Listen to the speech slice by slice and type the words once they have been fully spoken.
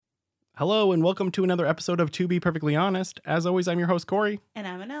Hello and welcome to another episode of To Be Perfectly Honest. As always, I'm your host, Corey. And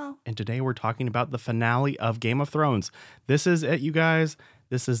I'm Anel. And today we're talking about the finale of Game of Thrones. This is it, you guys.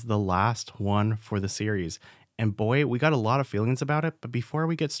 This is the last one for the series. And boy, we got a lot of feelings about it. But before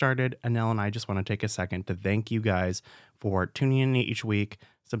we get started, Anel and I just want to take a second to thank you guys for tuning in each week,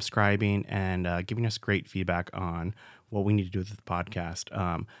 subscribing, and giving us great feedback on what we need to do with the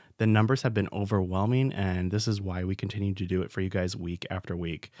podcast. The numbers have been overwhelming, and this is why we continue to do it for you guys week after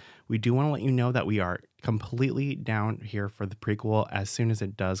week. We do want to let you know that we are completely down here for the prequel as soon as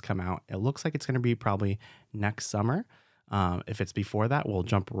it does come out. It looks like it's going to be probably next summer. If it's before that, we'll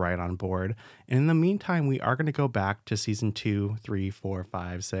jump right on board. And in the meantime, we are going to go back to season 2, 3, 4,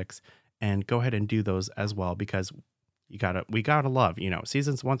 5, 6, and go ahead and do those as well because we gotta love,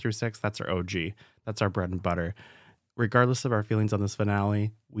 seasons 1 through 6. That's our OG. That's our bread and butter. Regardless of our feelings on this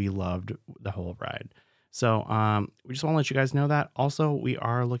finale, we loved the whole ride. So we just want to let you guys know that. Also, we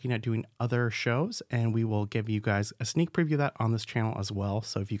are looking at doing other shows, and we will give you guys a sneak preview of that on this channel as well.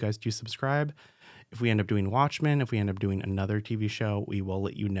 So if you guys do subscribe, if we end up doing Watchmen, if we end up doing another TV show, we will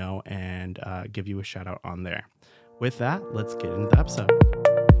let you know and give you a shout out on there. With that, let's get into the episode.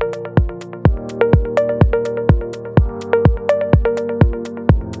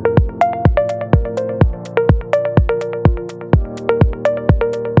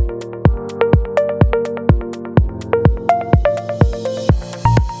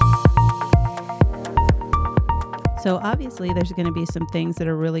 So obviously there's going to be some things that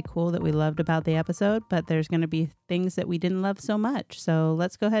are really cool that we loved about the episode, but there's going to be things that we didn't love so much. So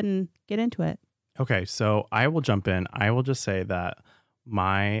let's go ahead and get into it. Okay, so I will jump in. I will just say that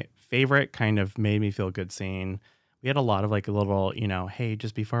my favorite kind of made me feel good scene. We had a lot of like a little, hey,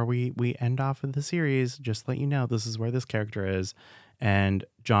 just before we end off of the series, just let you know this is where this character is. And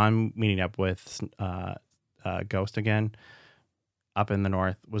John meeting up with Ghost again up in the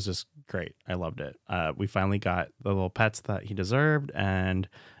north was just great. I loved it. We finally got the little pets that he deserved. And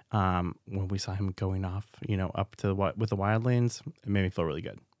when we saw him going off, up to with the wildlings, it made me feel really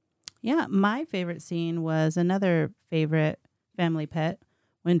good. Yeah, my favorite scene was another favorite family pet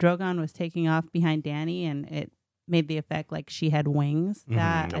when Drogon was taking off behind Dany and it made the effect like she had wings.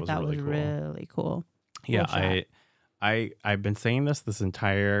 That I thought was really cool. Yeah, I've been saying this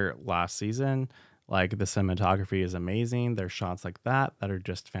entire last season. Like the cinematography is amazing. There's shots like that are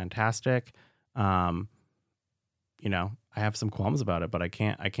just fantastic. I have some qualms about it, but I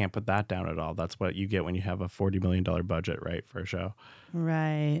can't put that down at all. That's what you get when you have a $40 million budget, right, for a show.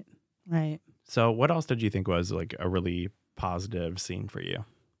 Right. So what else did you think was like a really positive scene for you?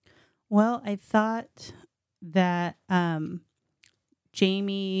 Well, I thought that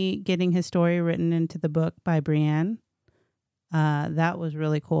Jaime getting his story written into the book by Brienne, that was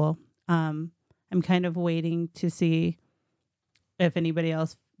really cool. I'm kind of waiting to see if anybody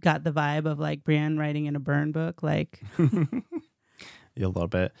else got the vibe of like Brienne writing in a burn book, like a little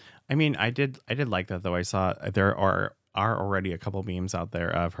bit. I mean, I did like that though. I saw there are already a couple memes out there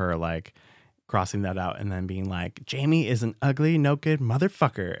of her like crossing that out and then being like, Jaime is an ugly, no good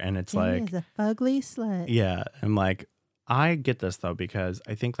motherfucker, and it's Jaime like is a fugly slut. Yeah, I'm like, I get this though because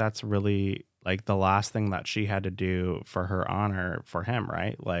I think that's really like the last thing that she had to do for her honor for him,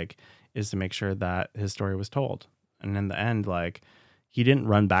 right? Like, is to make sure that his story was told. And in the end, like, he didn't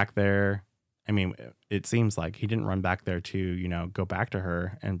run back there. I mean, it seems like he didn't run back there to, go back to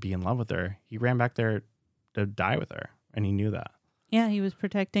her and be in love with her. He ran back there to die with her, and he knew that. Yeah, he was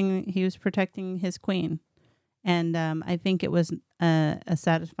protecting his queen. And I think it was a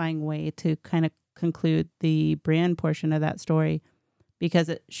satisfying way to kind of conclude the Brienne portion of that story because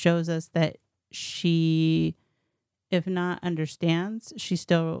it shows us that she, if not understands, she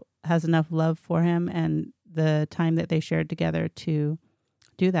still has enough love for him and the time that they shared together to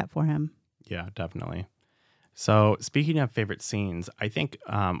do that for him. Yeah, definitely. So speaking of favorite scenes, I think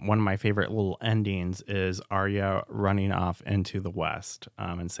one of my favorite little endings is Arya running off into the west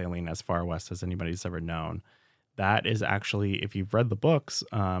and sailing as far west as anybody's ever known. That is actually, if you've read the books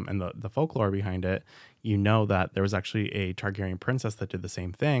and the folklore behind it, you know that there was actually a Targaryen princess that did the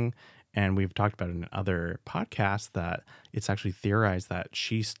same thing. And we've talked about in other podcasts that it's actually theorized that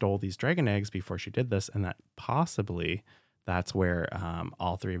she stole these dragon eggs before she did this, and that possibly that's where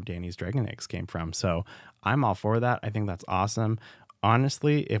all 3 of Dany's dragon eggs came from. So I'm all for that. I think that's awesome.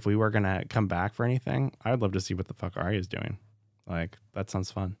 Honestly, if we were going to come back for anything, I would love to see what the fuck Arya's doing. Like, that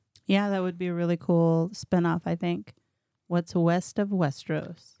sounds fun. Yeah, that would be a really cool spinoff, I think. What's west of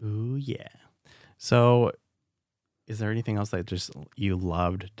Westeros? Ooh, yeah. So is there anything else that just you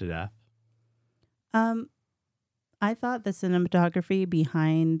loved to death? I thought the cinematography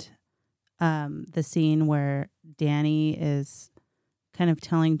behind the scene where Dany is kind of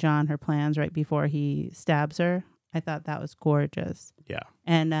telling Jon her plans right before he stabs her. I thought that was gorgeous. Yeah.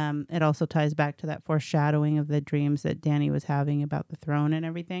 And it also ties back to that foreshadowing of the dreams that Dany was having about the throne and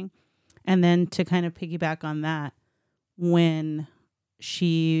everything. And then to kind of piggyback on that, when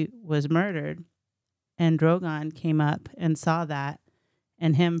she was murdered and Drogon came up and saw that,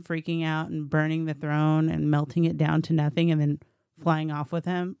 and him freaking out and burning the throne and melting it down to nothing and then flying off with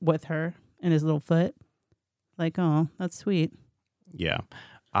her in his little foot. Like, oh, that's sweet. Yeah.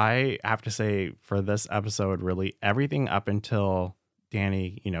 I have to say, for this episode, really everything up until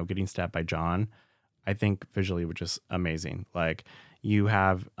Dany, getting stabbed by Jon, I think visually was just amazing. Like, you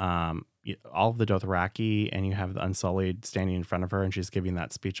have all of the Dothraki and you have the Unsullied standing in front of her, and she's giving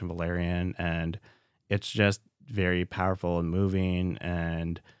that speech in Valyrian, and it's just very powerful and moving,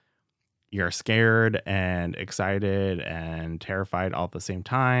 and you're scared and excited and terrified all at the same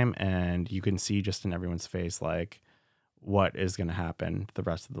time, and you can see just in everyone's face like what is going to happen to the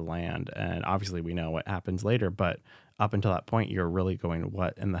rest of the land. And obviously we know what happens later, but up until that point you're really going,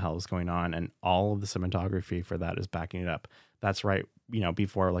 what in the hell is going on? And all of the cinematography for that is backing it up. That's right,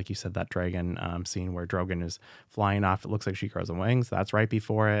 before, like you said, that dragon scene where Drogon is flying off, it looks like she grows the wings. That's right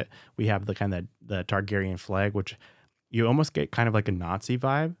before it. We have the kind of the Targaryen flag, which you almost get kind of like a Nazi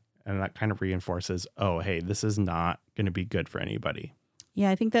vibe, and that kind of reinforces, oh hey, this is not going to be good for anybody. Yeah,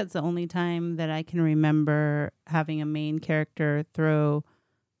 I think that's the only time that I can remember having a main character throw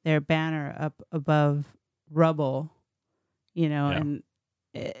their banner up above rubble, and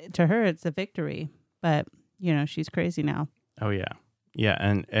to her it's a victory. But, she's crazy now. Oh, yeah. Yeah.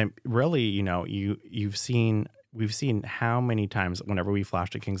 And really, we've seen how many times whenever we flash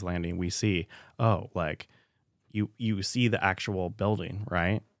to King's Landing, we see, like you see the actual building,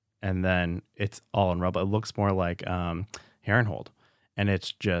 right? And then it's all in rubble. It looks more like Harrenhal. And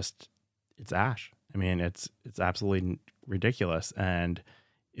it's ash. I mean, it's absolutely ridiculous. And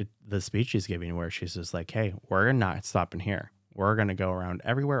the speech she's giving where she's just like, hey, we're not stopping here. We're going to go around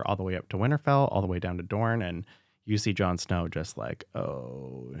everywhere, all the way up to Winterfell, all the way down to Dorne. And you see Jon Snow just like,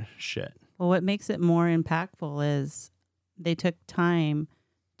 oh, shit. Well, what makes it more impactful is they took time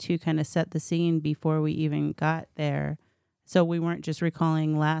to kind of set the scene before we even got there. So we weren't just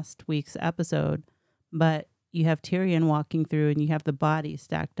recalling last week's episode, but you have Tyrion walking through and you have the bodies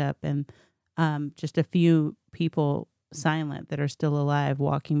stacked up and just a few people silent that are still alive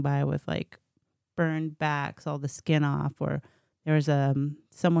walking by with like burned backs, all the skin off, or there's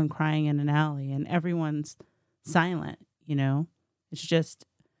someone crying in an alley and everyone's silent,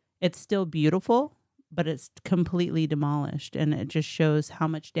 it's still beautiful, but it's completely demolished, and it just shows how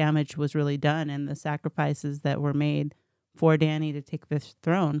much damage was really done and the sacrifices that were made for Dany to take this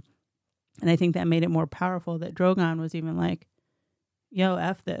throne. And I think that made it more powerful that Drogon was even like, yo,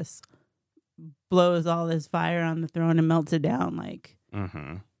 F this, blows all this fire on the throne and melts it down. Like,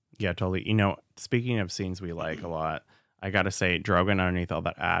 yeah, totally. Speaking of scenes we like a lot, I got to say, Drogon underneath all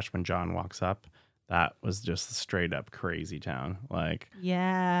that ash when Jon walks up, that was just straight up crazy town. Like,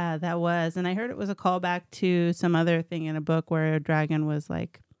 yeah, that was. And I heard it was a callback to some other thing in a book where a dragon was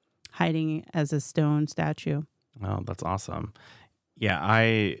like hiding as a stone statue. Oh, that's awesome. Yeah,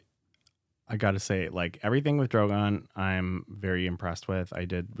 I got to say, like, everything with Drogon, I'm very impressed with. I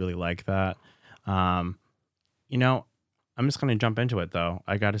did really like that. I'm just going to jump into it, though.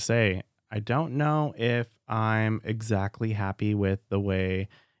 I got to say, I don't know if I'm exactly happy with the way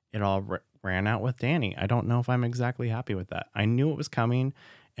it all ran out with Dany. I don't know if I'm exactly happy with that. I knew it was coming,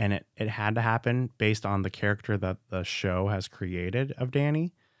 and it had to happen based on the character that the show has created of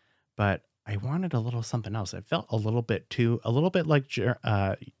Dany. But I wanted a little something else. It felt a little bit like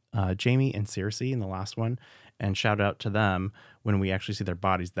Jaime and Cersei in the last one, and shout out to them when we actually see their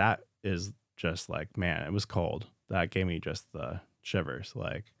bodies. That is just like, man, it was cold. That gave me just the shivers,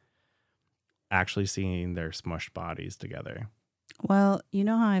 like actually seeing their smushed bodies together. Well, you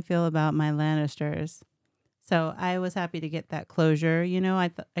know how I feel about my Lannisters. So I was happy to get that closure.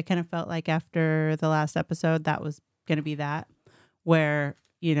 I kind of felt like after the last episode, that was going to be that, where,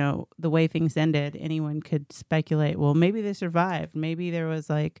 the way things ended, anyone could speculate, well, maybe they survived. Maybe there was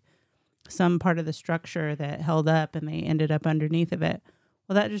like some part of the structure that held up and they ended up underneath of it.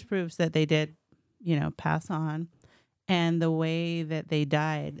 Well, that just proves that they did, pass on. And the way that they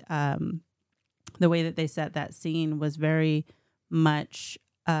died, the way that they set that scene was very much,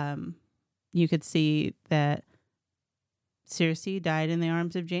 you could see that Cersei died in the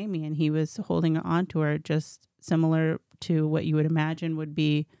arms of Jaime and he was holding on to her, just similar to what you would imagine would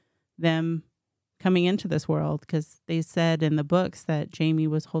be them coming into this world, because they said in the books that Jaime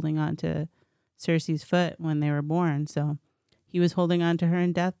was holding on to Cersei's foot when they were born. So he was holding on to her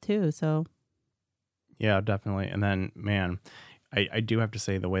in death too. So yeah, definitely. And then, man, I do have to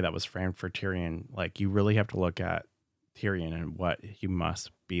say the way that was framed for Tyrion, like you really have to look at Tyrion and what he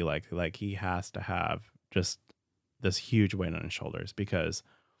must be like. Like he has to have just this huge weight on his shoulders because,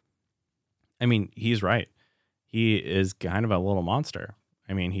 I mean, he's right. He is kind of a little monster.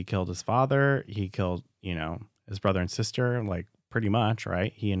 I mean, he killed his father. He killed, his brother and sister, like pretty much,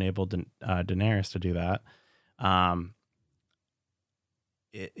 right? He enabled Daenerys to do that.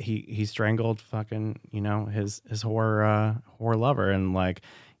 He strangled fucking, his whore lover, and like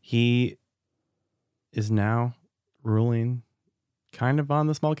he is now ruling kind of on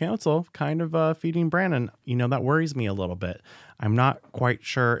the small council, kind of feeding Brandon. That worries me a little bit. I'm not quite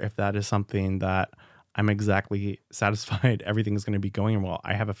sure if that is something that I'm exactly satisfied everything's going to be going well.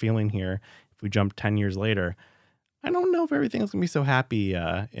 I have a feeling here, if we jump 10 years later, I don't know if everything is going to be so happy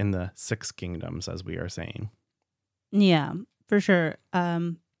in the Six Kingdoms, as we are saying. Yeah, for sure.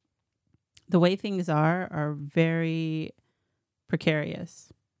 The way things are very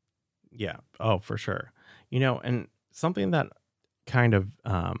precarious. Yeah. Oh, for sure. And something that kind of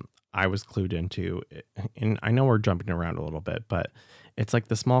I was clued into, and I know we're jumping around a little bit, but it's like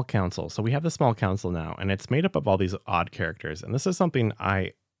the small council. So we have the small council now, and it's made up of all these odd characters. And this is something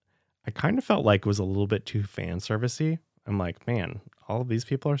I kind of felt like was a little bit too fan servicey. I'm like, man, all of these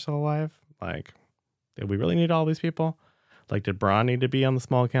people are still alive. Like, did we really need all these people? Like, did Bronn need to be on the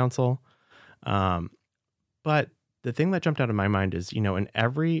small council? But the thing that jumped out of my mind is, in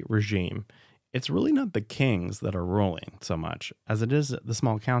every regime, it's really not the kings that are ruling so much as it is the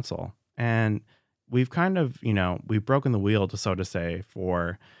small council. And we've kind of, we've broken the wheel, so to say,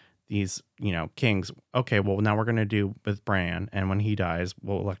 for these, kings. Okay, well, now we're going to do with Bran, and when he dies,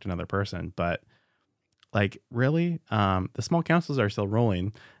 we'll elect another person. But like, really, the small councils are still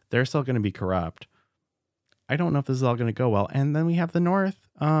ruling. They're still going to be corrupt. I don't know if this is all going to go well. And then we have the North,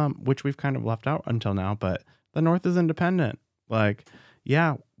 which we've kind of left out until now, but the North is independent. Like,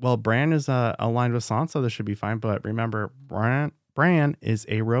 yeah, well, Bran is aligned with Sansa. This should be fine. But remember, Bran is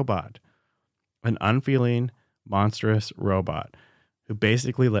a robot, an unfeeling, monstrous robot who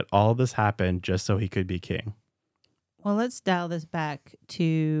basically let all of this happen just so he could be king. Well, let's dial this back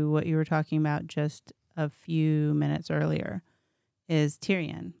to what you were talking about just a few minutes earlier, is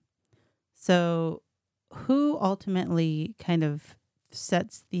Tyrion. So who ultimately kind of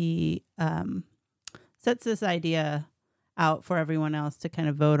sets this idea out for everyone else to kind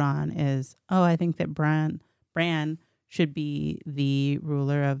of vote on is, I think that Bran should be the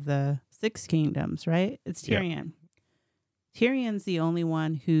ruler of the Six Kingdoms, right? It's Tyrion. Yeah. Tyrion's the only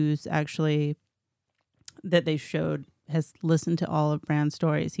one who's actually, that they showed, has listened to all of Bran's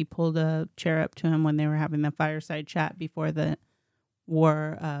stories. He pulled a chair up to him when they were having the fireside chat before the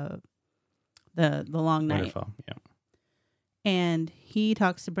war, the long night. Winterfell, yeah. And he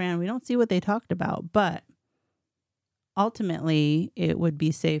talks to Bran. We don't see what they talked about, but ultimately it would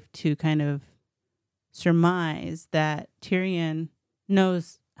be safe to kind of surmise that Tyrion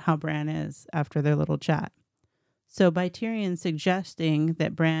knows how Bran is after their little chat. So by Tyrion suggesting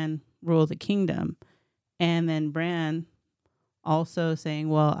that Bran rule the kingdom, and then Bran also saying,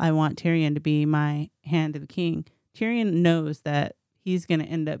 well, I want Tyrion to be my hand to the king, Tyrion knows that he's going to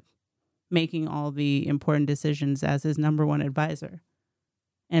end up making all the important decisions as his number one advisor.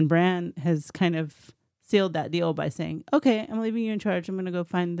 And Bran has kind of sealed that deal by saying, okay, I'm leaving you in charge. I'm going to go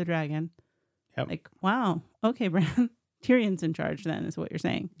find the dragon. Yep. Like, wow. Okay, Bran. Tyrion's in charge then, is what you're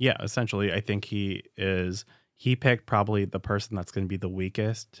saying. Yeah, essentially, I think he picked probably the person that's going to be the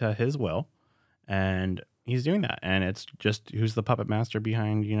weakest to his will. And he's doing that. And it's just who's the puppet master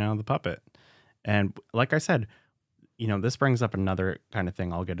behind, the puppet. And like I said, this brings up another kind of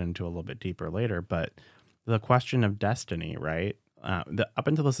thing I'll get into a little bit deeper later, but the question of destiny, right? Up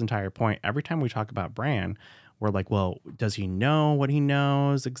until this entire point, every time we talk about Bran, we're like, well, does he know what he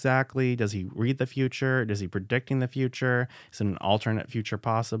knows exactly? Does he read the future? Is he predicting the future? Is it an alternate future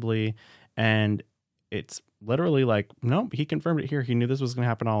possibly? And it's literally like, nope, he confirmed it here. He knew this was going to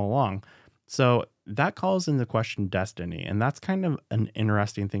happen all along. So that calls into question destiny. And that's kind of an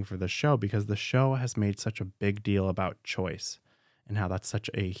interesting thing for the show because the show has made such a big deal about choice and how that's such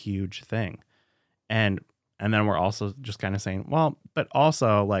a huge thing. And then we're also just kind of saying, well, but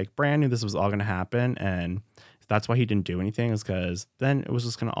also like Bran knew this was all going to happen. And that's why he didn't do anything, is because then it was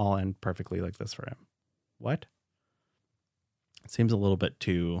just going to all end perfectly like this for him. What? It seems a little bit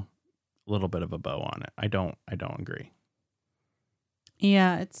of a bow on it. I don't agree.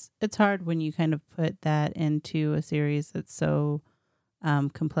 Yeah, it's hard when you kind of put that into a series that's so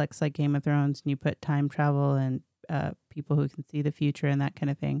complex like Game of Thrones, and you put time travel and people who can see the future and that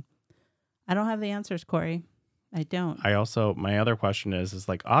kind of thing. I don't have the answers, Corey. I don't. My other question is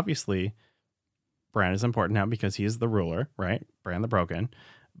like, obviously Bran is important now because he's the ruler, right? Bran the Broken.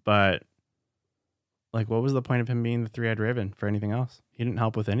 But like, what was the point of him being the three-eyed raven for anything else? He didn't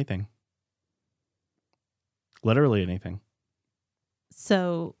help with anything. Literally anything.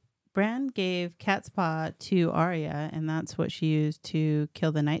 So Bran gave cat's paw to Arya, and that's what she used to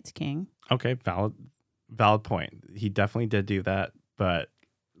kill the Night's King. Okay, valid point. He definitely did do that, but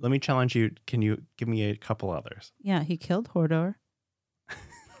let me challenge you. Can you give me a couple others? Yeah, he killed Hodor.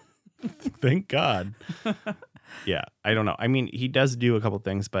 Thank God. Yeah, I don't know. I mean, he does do a couple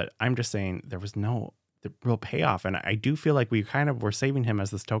things, but I'm just saying there was no the real payoff. And I do feel like we kind of were saving him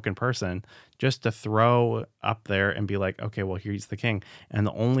as this token person just to throw up there and be like, okay, well, he's the king. And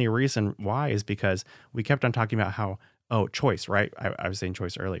the only reason why is because we kept on talking about how, choice, right? I was saying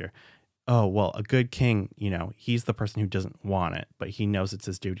choice earlier. Oh, well, a good king, he's the person who doesn't want it, but he knows it's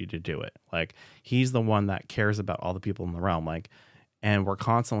his duty to do it. Like, he's the one that cares about all the people in the realm. Like, and we're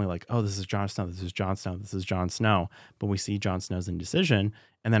constantly like, oh, this is Jon Snow, this is Jon Snow, this is Jon Snow. But we see Jon Snow's indecision.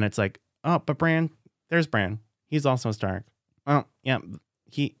 And then it's like, oh, but there's Bran. He's also a Stark. Oh, yeah.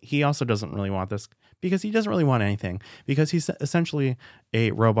 He also doesn't really want this because he doesn't really want anything because he's essentially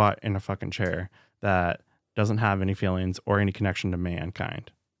a robot in a fucking chair that doesn't have any feelings or any connection to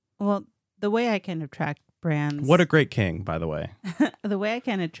mankind. Well, the way I kind of tracked Bran's... What a great king, by the way. The way I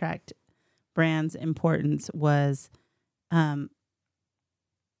kind of tracked Bran's importance was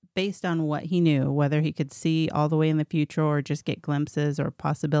based on what he knew, whether he could see all the way in the future or just get glimpses or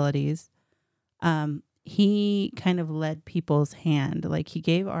possibilities. He kind of led people's hand. Like, he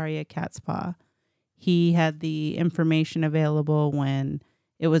gave Arya cat's paw. He had the information available when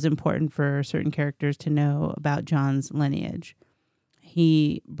it was important for certain characters to know about Jon's lineage.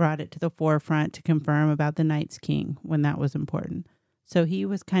 He brought it to the forefront to confirm about the Night's King when that was important. So he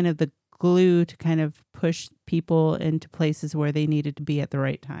was kind of the glue to kind of push people into places where they needed to be at the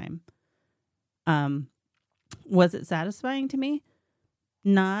right time. Was it satisfying to me?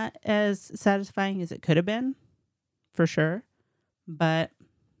 Not as satisfying as it could have been, for sure. But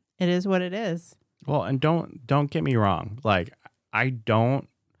it is what it is. Well, and don't get me wrong. Like, I'm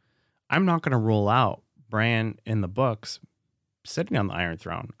not going to rule out Bran in the books sitting on the Iron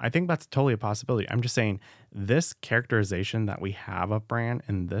Throne. I think that's totally a possibility. I'm just saying this characterization that we have of Bran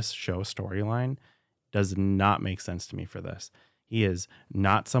in this show storyline does not make sense to me for this. He is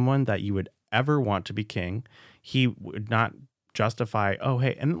not someone that you would ever want to be king. He would not justify, oh,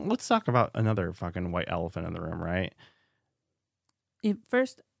 hey, and let's talk about another fucking white elephant in the room, right?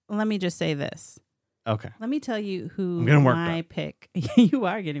 First, let me just say this. Okay. Let me tell you who my pick. You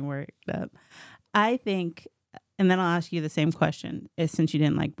are getting worked up. I think, and then I'll ask you the same question, since you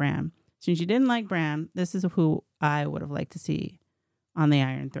didn't like Bran. Since you didn't like Bran, this is who I would have liked to see on the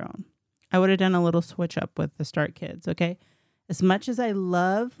Iron Throne. I would have done a little switch up with the Stark kids, okay? As much as I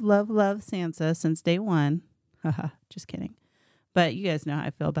love Sansa since day one, just kidding. But you guys know how I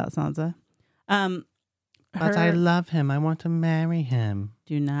feel about Sansa. But I love him. I want to marry him.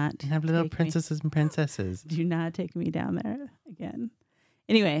 Do not have little princesses and princesses. Do not take me down there again.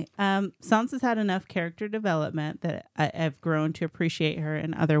 Anyway, Sansa's had enough character development that I've grown to appreciate her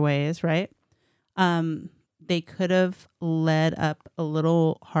in other ways, right? They could have led up a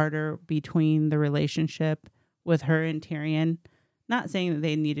little harder between the relationship with her and Tyrion. Not saying that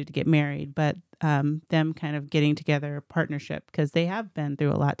they needed to get married, but them kind of getting together, a partnership, because they have been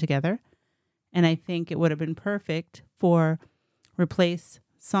through a lot together. And I think it would have been perfect for replace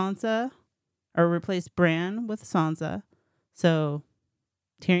Sansa or replace Bran with Sansa. So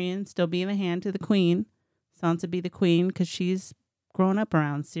Tyrion still be the hand to the queen. Sansa be the queen because she's grown up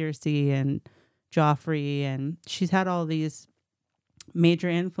around Cersei and Joffrey, and she's had all these major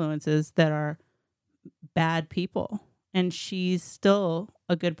influences that are bad people. And she's still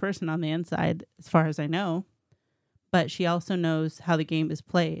a good person on the inside, as far as I know. But she also knows how the game is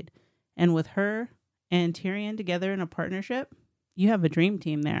played. And with her and Tyrion together in a partnership, you have a dream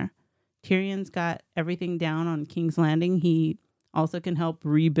team there. Tyrion's got everything down on King's Landing. He also can help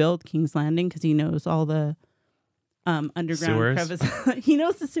rebuild King's Landing because he knows all the underground crevices. He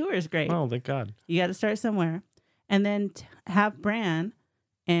knows the sewers great. Oh, thank God. You got to start somewhere. And then have Bran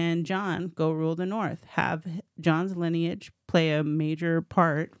and Jon go rule the North. Have Jon's lineage play a major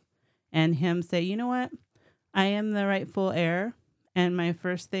part and him say, you know what? I am the rightful heir. And my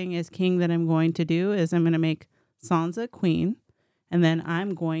first thing as king that I'm going to do is I'm going to make Sansa queen. And then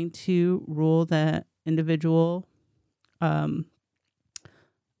I'm going to rule the individual realm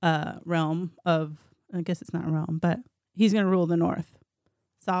of, I guess it's not realm, but he's going to rule the North.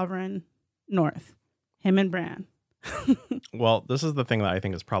 Sovereign North. Him and Bran. Well, this is the thing that I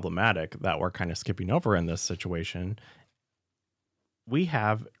think is problematic that we're kind of skipping over in this situation. We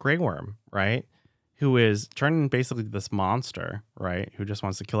have Grey Worm, right? who is turning basically this monster, right? Who just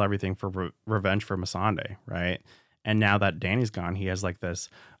wants to kill everything for revenge for Missandei, right? And now that Dany's gone, he has like this,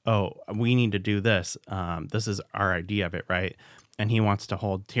 oh, we need to do this. This is our idea of it, right? And he wants to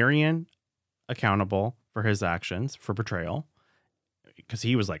hold Tyrion accountable for his actions, for betrayal. Because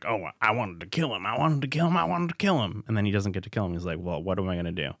he was like, oh, I wanted to kill him. I wanted to kill him. I wanted to kill him. And then he doesn't get to kill him. He's like, well, what am I going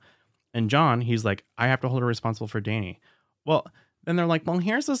to do? And Jon, he's like, I have to hold her responsible for Dany. Well, then they're like, well,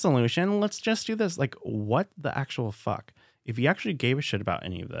 here's the solution. Let's just do this. Like, what the actual fuck? If he actually gave a shit about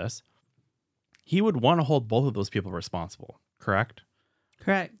any of this, he would want to hold both of those people responsible, correct?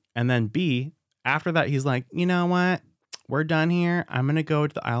 Correct. And then B, after that, he's like, you know what? We're done here. I'm going to go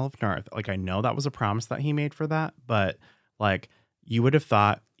to the Isle of North. Like, I know that was a promise that he made for that, but like, you would have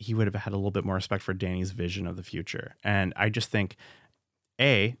thought he would have had a little bit more respect for Dany's vision of the future. And I just think,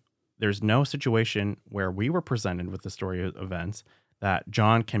 A, there's no situation where we were presented with the story of events that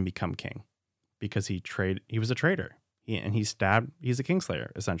Jon can become king because he was a traitor. He's a Kingslayer,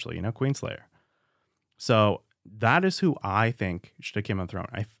 essentially, Queenslayer. So that is who I think should have came on the throne.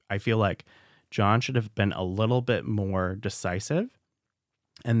 I feel like Jon should have been a little bit more decisive.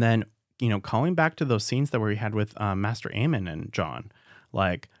 And then, calling back to those scenes that we had with Master Aemon and Jon,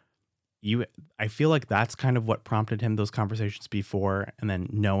 like I feel like that's kind of what prompted him those conversations before. And then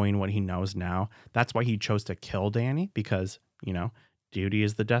knowing what he knows now, that's why he chose to kill Dany, because, duty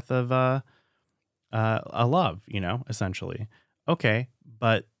is the death of a love, essentially. Okay.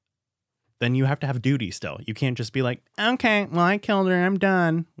 But then you have to have duty still. You can't just be like, okay, well, I killed her. I'm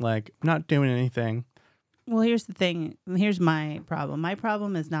done. Like, not doing anything. Well, here's the thing. Here's my problem. My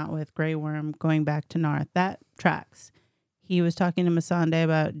problem is not with Grey Worm going back to North. That tracks. He was talking to Missandei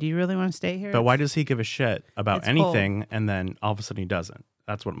about, do you really want to stay here? But why does he give a shit about anything and then all of a sudden he doesn't?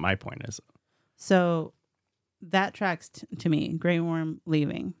 That's what my point is. So that tracks to me, Grey Worm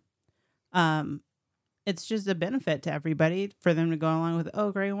leaving. It's just a benefit to everybody for them to go along with,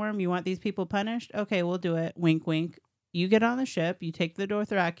 oh, Grey Worm, you want these people punished? Okay, we'll do it. Wink, wink. You get on the ship, you take the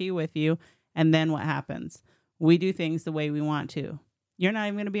Dothraki with you, and then what happens? We do things the way we want to. You're not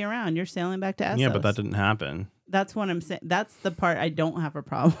even going to be around. You're sailing back to Essos. Yeah, but that didn't happen. That's what I'm saying. That's the part I don't have a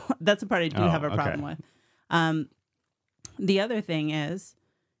problem. That's the part I do have a problem with. The other thing is,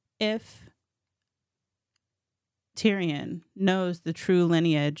 if Tyrion knows the true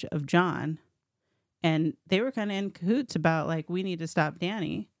lineage of Jon, and they were kind of in cahoots about, like, we need to stop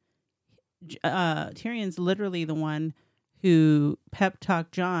Dany. Tyrion's literally the one who pep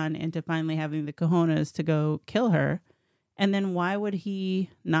talked Jon into finally having the cojones to go kill her. And then why would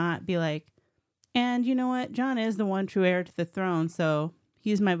he not be like, and you know what? Jon is the one true heir to the throne, so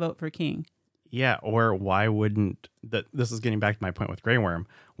he's my vote for king. Yeah, or why wouldn't this is getting back to my point with Grey Worm.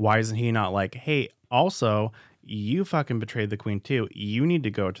 Why isn't he not like, hey, also, you fucking betrayed the queen too. You need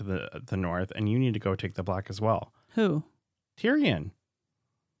to go to the north and you need to go take the black as well. Who? Tyrion.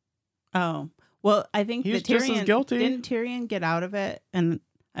 Oh. Well, I think he's that Tyrion, just as guilty. Didn't Tyrion get out of it? And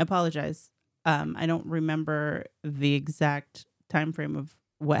I apologize. I don't remember the exact time frame of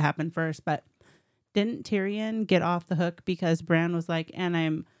what happened first, but didn't Tyrion get off the hook because Bran was like, and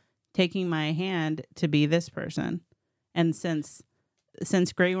I'm taking my hand to be this person? And since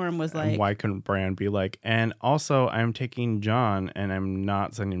Grey Worm was like, and why couldn't Bran be like, and also I'm taking Jon and I'm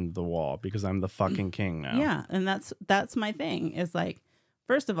not sending him to the wall because I'm the fucking king now. Yeah, and that's my thing. Is like,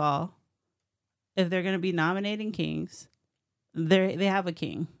 first of all, if they're going to be nominating kings, they have a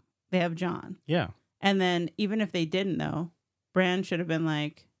king. They have Jon. Yeah. And then even if they didn't know, Bran should have been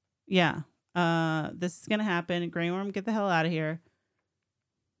like, yeah, this is going to happen. Grey Worm, get the hell out of here.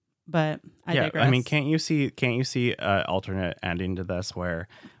 But I digress. I mean, can't you see an alternate ending to this where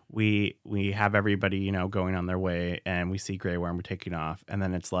we have everybody, going on their way and we see Grey Worm taking off, and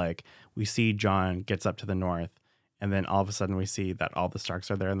then it's like we see Jon gets up to the north, and then all of a sudden we see that all the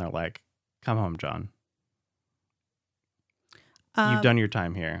Starks are there and they're like, come home, Jon. You've done your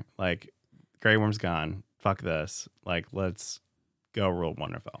time here. Like, Grey Worm's gone. Fuck this. Like, let's go rule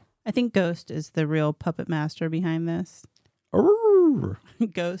Winterfell. I think Ghost is the real puppet master behind this.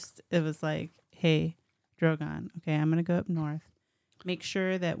 Ghost, it was like, hey, Drogon, okay, I'm going to go up north. Make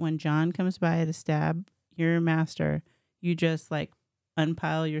sure that when Jon comes by to stab your master, you just, like,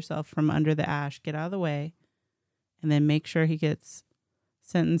 unpile yourself from under the ash, get out of the way, and then make sure he gets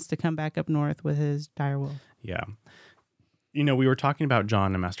sentenced to come back up north with his direwolf. Yeah. We were talking about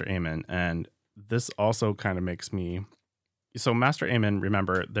Jon and Master Aemon, and this also kind of makes me... So Master Aemon,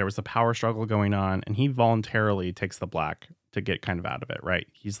 remember, there was a power struggle going on, and he voluntarily takes the black to get kind of out of it, right?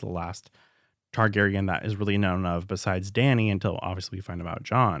 He's the last Targaryen that is really known of besides Dany until obviously we find about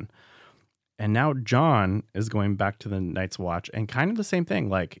Jon. And now Jon is going back to the Night's Watch, and kind of the same thing.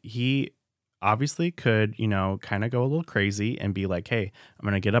 Like, he obviously could, kind of go a little crazy and be like, hey, I'm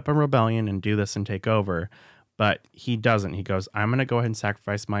going to get up in rebellion and do this and take over. But he doesn't. He goes, I'm going to go ahead and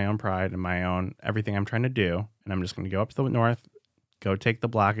sacrifice my own pride and my own everything I'm trying to do. And I'm just going to go up to the north, go take the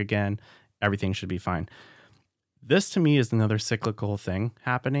black again. Everything should be fine. This to me is another cyclical thing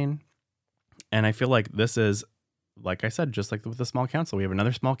happening. And I feel like this is, like I said, just like with the small council, we have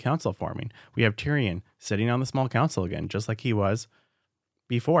another small council forming. We have Tyrion sitting on the small council again, just like he was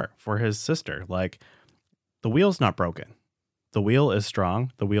before for his sister. Like, the wheel's not broken. The wheel is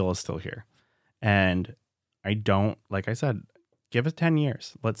strong. The wheel is still here. And I don't, like I said, give it 10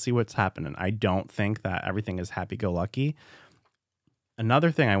 years. Let's see what's happening. I don't think that everything is happy-go-lucky.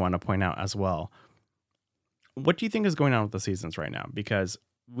 Another thing I want to point out as well, what do you think is going on with the seasons right now? Because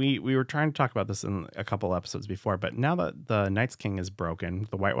we were trying to talk about this in a couple episodes before, but now that the Night's King is broken,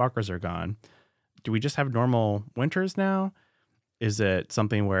 the White Walkers are gone, do we just have normal winters now? Is it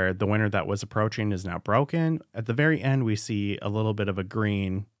something where the winter that was approaching is now broken? At the very end, we see a little bit of a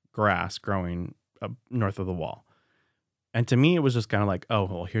green grass growing up north of the wall. And to me, it was just kind of like, oh,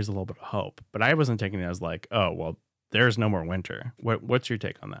 well, here's a little bit of hope. But I wasn't taking it as like, oh, well, there's no more winter. What's your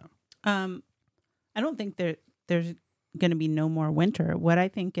take on that? I don't think there's going to be no more winter. What I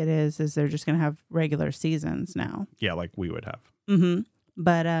think it is they're just going to have regular seasons now. Yeah, like we would have. Mm-hmm.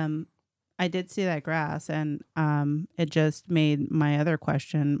 But I did see that grass, and it just made my other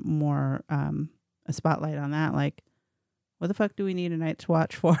question more a spotlight on that. Like, what the fuck do we need a Night's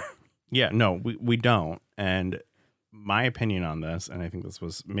Watch for? Yeah, no, we don't. And my opinion on this, and I think this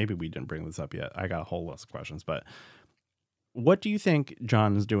was, maybe we didn't bring this up yet. I got a whole list of questions, but what do you think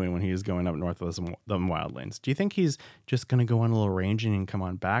Jon is doing when he is going up north of the wildlands? Do you think he's just going to go on a little ranging and come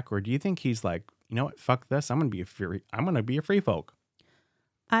on back? Or do you think he's like, you know what, fuck this. I'm going to be a free folk.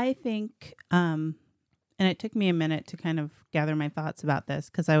 I think, and it took me a minute to kind of gather my thoughts about this,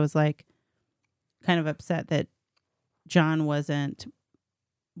 because I was like kind of upset that Jon was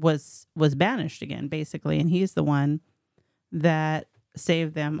banished again, basically, and he's the one that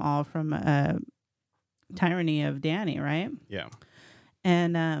saved them all from tyranny of Dany, right? Yeah.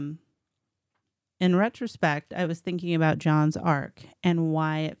 And in retrospect, I was thinking about Jon's arc and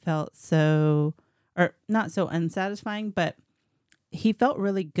why it felt so, or not so unsatisfying, but he felt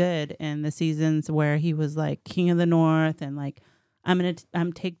really good in the seasons where he was like King of the North and like,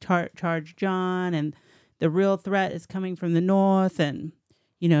 I'm take charge, Jon, and the real threat is coming from the North, and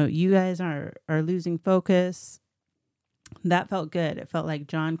you guys are losing focus. That felt good. It felt like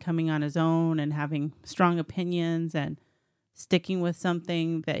Jon coming on his own and having strong opinions and sticking with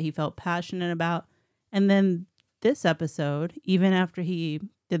something that he felt passionate about. And then this episode, even after he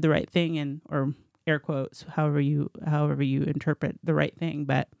did the right thing, or air quotes, however you interpret the right thing,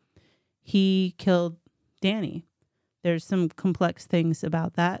 but he killed Dany. There's some complex things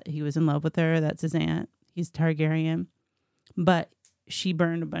about that. He was in love with her. That's his aunt. He's Targaryen. But she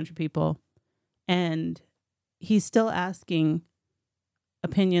burned a bunch of people. And he's still asking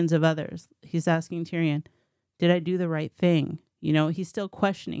opinions of others. He's asking Tyrion, did I do the right thing? He's still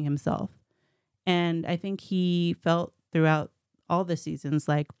questioning himself. And I think he felt throughout all the seasons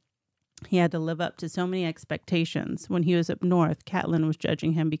like he had to live up to so many expectations. When he was up north, Catelyn was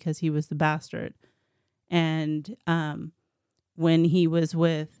judging him because he was the bastard. And when he was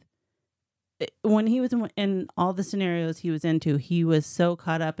in all the scenarios he was into, he was so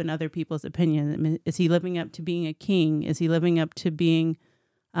caught up in other people's opinions. I mean, is he living up to being a king? Is he living up to being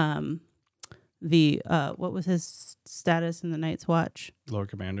what was his status in the Night's Watch? Lord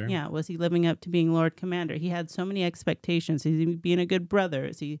Commander. Yeah, was he living up to being Lord Commander? He had so many expectations. Is he being a good brother?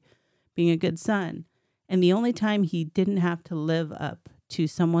 Is he being a good son? And the only time he didn't have to live up to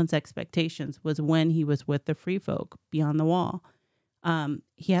someone's expectations was when he was with the free folk beyond the wall.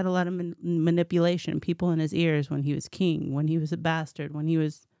 He had a lot of manipulation, people in his ears when he was king, when he was a bastard, when he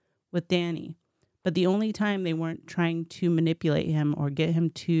was with Dany. But the only time they weren't trying to manipulate him or get him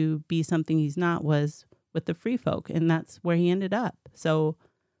to be something he's not was with the free folk. And that's where he ended up. So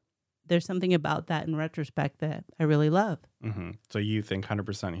there's something about that in retrospect that I really love. Mm-hmm. So you think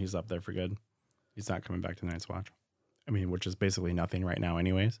 100% he's up there for good? He's not coming back to Night's Watch? I mean, which is basically nothing right now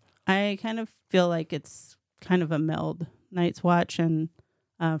anyways. I kind of feel like it's kind of a meld, Night's Watch and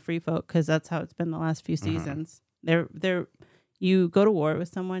free folk, because that's how it's been the last few seasons. You go to war with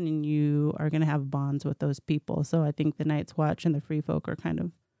someone and you are going to have bonds with those people. So I think the Night's Watch and the free folk are kind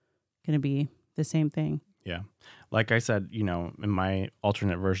of going to be the same thing. Yeah. Like I said, in my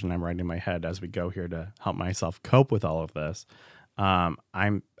alternate version I'm writing in my head as we go here to help myself cope with all of this, I'm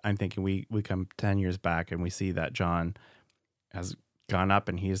thinking we come 10 years back and we see that Jon has gone up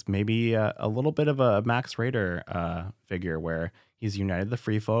and he's maybe a little bit of a Max Raider figure where He's united the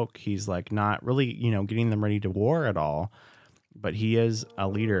free folk. He's like not really, getting them ready to war at all, but he is a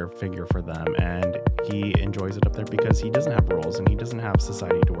leader figure for them, and he enjoys it up there because he doesn't have rules and he doesn't have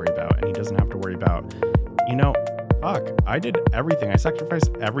society to worry about, and he doesn't have to worry about, fuck, I did everything. I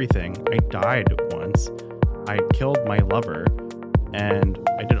sacrificed everything. I died once. I killed my lover, and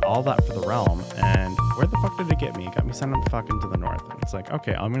I did all that for the realm. And where the fuck did it get me? It got me sent fucking to the north. And it's like,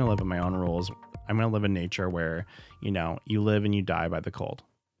 okay, I'm going to live in my own rules. I'm going to live in nature where, you live and you die by the cold.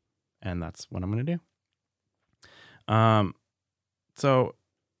 And that's what I'm going to do. So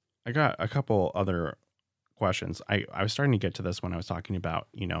I got a couple other questions. I was starting to get to this when I was talking about,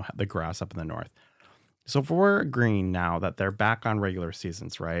 the grass up in the north. So if we're agreeing now that they're back on regular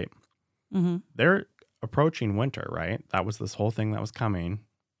seasons, right? Mm-hmm. They're approaching winter, right? That was this whole thing that was coming.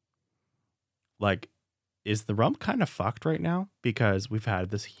 Like, is the realm kind of fucked right now? Because we've had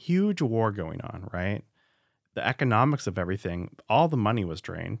this huge war going on, right? The economics of everything, all the money was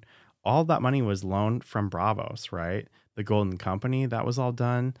drained. All that money was loaned from Bravos, right? The Golden Company, that was all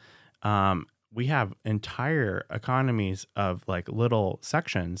done. We have entire economies of like little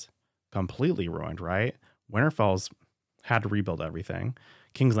sections completely ruined, right? Winterfell's had to rebuild everything.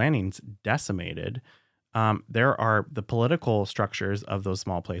 King's Landing's decimated. There are the political structures of those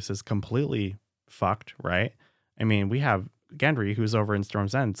small places completely fucked, right? I mean, we have Gendry, who's over in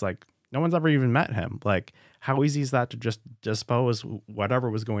Storm's End. It's like no one's ever even met him. Like, how easy is that to just dispose whatever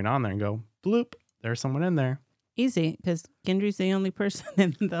was going on there and go, bloop, there's someone in there. Easy, because Gendry's the only person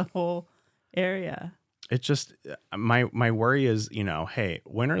in the whole area. It's just my worry is, hey,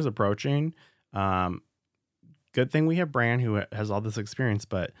 winter is approaching. Good thing we have Bran, who has all this experience,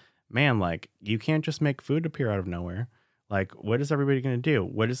 but man, like, you can't just make food appear out of nowhere. Like, what is everybody going to do?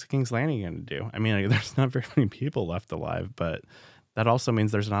 What is King's Landing going to do? I mean, like, there's not very many people left alive, but that also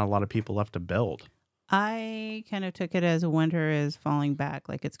means there's not a lot of people left to build. I kind of took it as winter is falling back,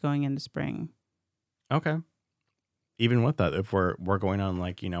 like it's going into spring. Okay. Even with that, if we're going on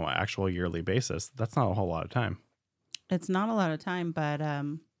like, actual yearly basis, that's not a whole lot of time. It's not a lot of time, but,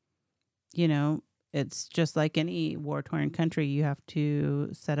 it's just like any war-torn country. You have to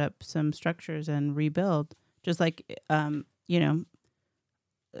set up some structures and rebuild. Just like, not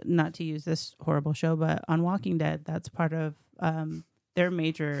to use this horrible show, but on Walking Dead, that's part of their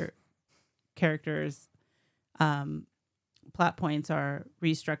major characters' plot points are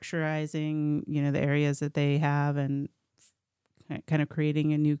restructurizing, the areas that they have and kind of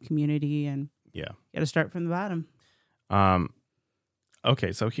creating a new community, and yeah, got to start from the bottom.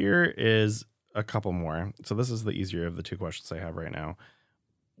 Okay, so here is a couple more. So this is the easier of the two questions I have right now.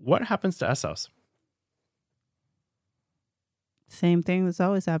 What happens to Essos? Same thing that's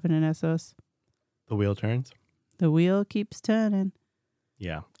always happened in Essos. The wheel turns. The wheel keeps turning.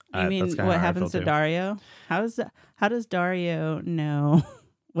 Yeah. You mean what happens to Dario? How does Dario know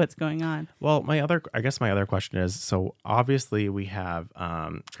what's going on? Well, my other question is, so obviously we have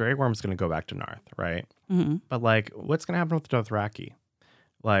Grey Worm's going to go back to Narth, right? Mm-hmm. But like, what's going to happen with the Dothraki?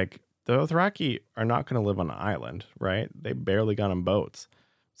 Like, the Dothraki are not going to live on an island, right? They barely got on boats.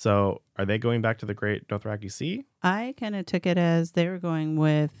 So are they going back to the Great Dothraki Sea? I kind of took it as they were going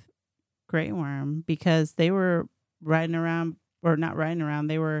with Grey Worm because they were riding around, or not riding around.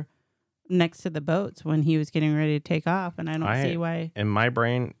 They were next to the boats when he was getting ready to take off, and I don't see why. In my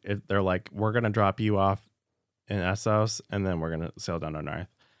brain, they're like, we're going to drop you off in Essos, and then we're going to sail down to Narth.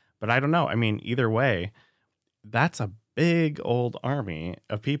 But I don't know. I mean, either way, that's a big old army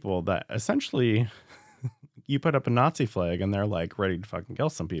of people that essentially you put up a Nazi flag and they're like ready to fucking kill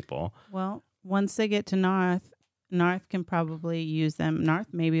some people. Well, once they get to Narth can probably use them. Narth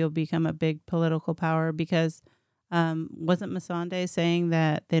maybe will become a big political power because wasn't Missandei saying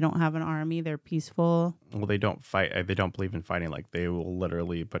that they don't have an army, they're peaceful? Well, they don't fight. They don't believe in fighting. Like, they will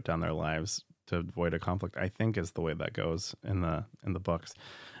literally put down their lives to avoid a conflict, I think is the way that goes in the books.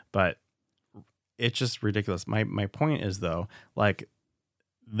 But it's just ridiculous. My point is, though, like,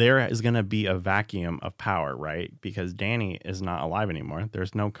 there is going to be a vacuum of power, right? Because Dany is not alive anymore.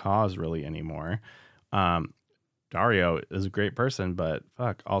 There's no cause really anymore. Dario is a great person, but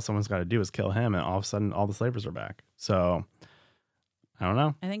fuck, all someone's got to do is kill him, and all of a sudden, all the slavers are back. So, I don't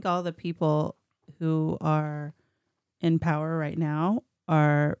know. I think all the people who are in power right now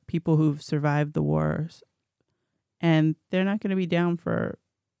are people who've survived the wars, and they're not going to be down for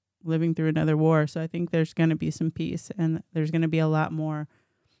living through another war. So I think there's going to be some peace, and there's going to be a lot more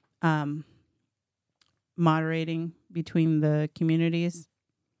moderating between the communities,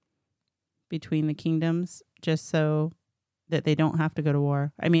 between the kingdoms, just so that they don't have to go to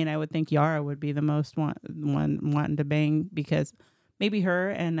war. I mean, I would think Yara would be the most one wanting to bang, because maybe her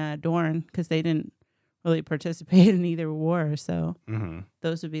and Dorne, because they didn't really participate in either war. So Mm-hmm.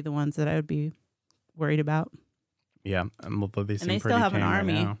 those would be the ones that I would be worried about. Yeah, and although they seem they pretty still have an tame right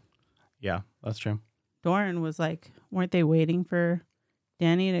army. now. Yeah, that's true. Doran was like, weren't they waiting for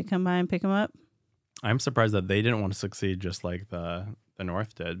Danny to come by and pick him up? I'm surprised that they didn't want to succeed just like the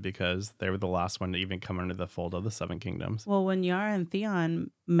North did, because they were the last one to even come under the fold of the Seven Kingdoms. Well, when Yara and Theon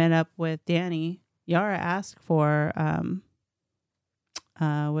met up with Danny, Yara asked for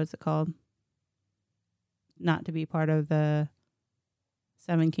what's it called? Not to be part of the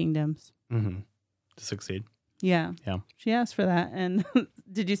Seven Kingdoms. Mm-hmm. To succeed. Yeah. Yeah. She asked for that. And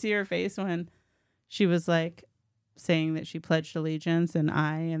did you see her face when she was like saying that she pledged allegiance and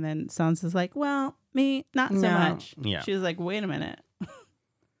then Sansa's like, well, me, not so much. Yeah. She was like, wait a minute.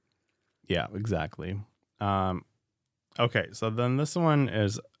 Yeah, exactly. Okay, so then this one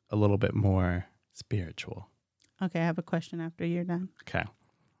is a little bit more spiritual. Okay, I have a question after you're done. Okay.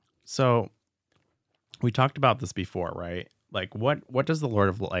 So we talked about this before, right? Like what does the Lord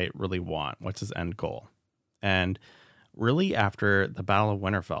of Light really want? What's his end goal? And really after the Battle of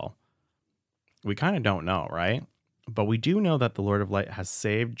Winterfell, we kind of don't know, right? But we do know that the Lord of Light has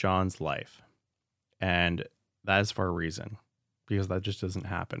saved Jon's life. And that is for a reason, because that just doesn't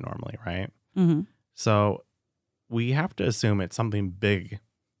happen normally, right? Mm-hmm. So we have to assume it's something big.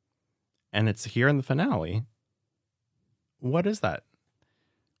 And it's here in the finale. What is that?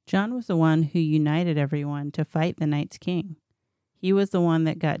 Jon was the one who united everyone to fight the Night's King. He was the one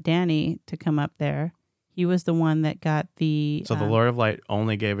that got Danny to come up there. He was the one that got the... So the Lord of Light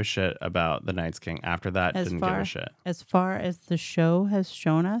only gave a shit about the Night's King. After that, didn't give a shit. As far as the show has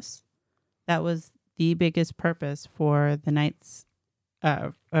shown us, that was the biggest purpose for the Knights...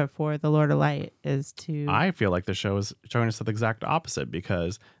 for the Lord of Light is to... I feel like the show is showing us the exact opposite,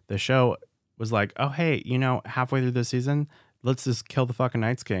 because the show was like, oh, hey, halfway through the season, let's just kill the fucking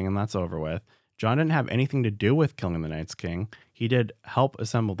Night's King and that's over with. Jon didn't have anything to do with killing the Night's King. He did help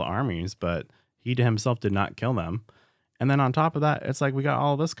assemble the armies, but he himself did not kill them. And then on top of that, it's like we got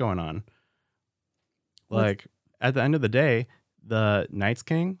all this going on. Like, at the end of the day, the Night's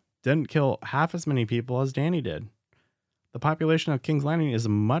King didn't kill half as many people as Danny did. The population of King's Landing is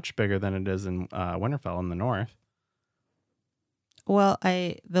much bigger than it is in Winterfell in the north. Well,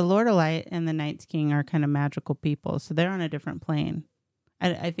 the Lord of Light and the Night's King are kind of magical people, so they're on a different plane.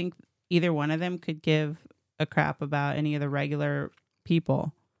 I think either one of them could give a crap about any of the regular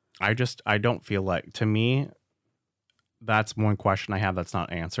people. I don't feel like, to me, that's one question I have that's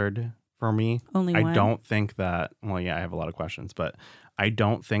not answered for me. Only one? I don't think that, well, yeah, I have a lot of questions, but I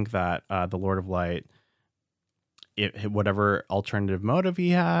don't think that the Lord of Light, whatever alternative motive he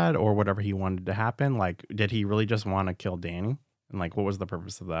had or whatever he wanted to happen, like, did he really just want to kill Danny? And like, what was the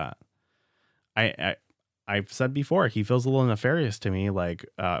purpose of that? I've said before, he feels a little nefarious to me. Like,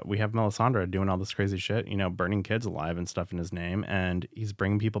 we have Melisandre doing all this crazy shit, burning kids alive and stuff in his name, and he's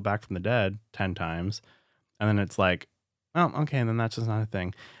bringing people back from the dead 10 times. And then it's like, oh, okay, and then that's just not a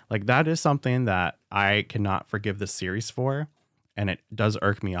thing. Like, that is something that I cannot forgive the series for, and it does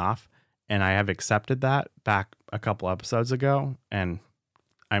irk me off. And I have accepted that back a couple episodes ago, and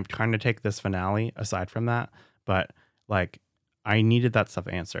I'm trying to take this finale aside from that. But, like, I needed that stuff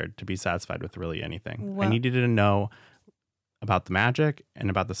answered to be satisfied with really anything. Well, I needed to know about the magic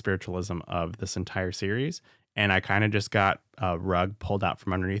and about the spiritualism of this entire series. And I kind of just got a rug pulled out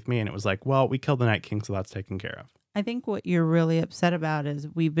from underneath me. And it was like, well, we killed the Night King, so that's taken care of. I think what you're really upset about is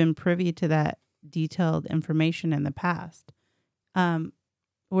we've been privy to that detailed information in the past.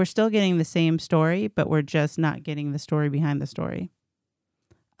 We're still getting the same story, but we're just not getting the story behind the story.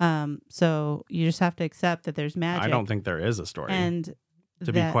 So you just have to accept that there's magic. I don't think there is a story, and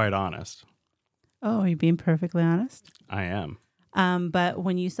to be quite honest. Oh, are you being perfectly honest? I am. But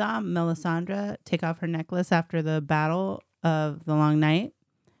when you saw Melisandre take off her necklace after the Battle of the Long Night,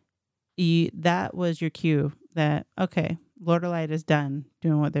 that was your cue that, okay, Lord of Light is done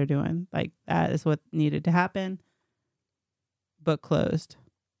doing what they're doing. Like, that is what needed to happen. Book closed.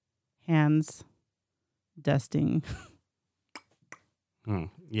 Hands dusting.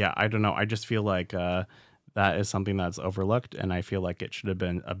 Yeah, I don't know. I just feel like that is something that's overlooked, and I feel like it should have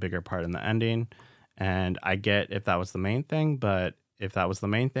been a bigger part in the ending. And I get if that was the main thing, but if that was the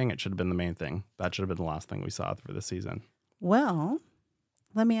main thing, it should have been the main thing. That should have been the last thing we saw for the season. Well,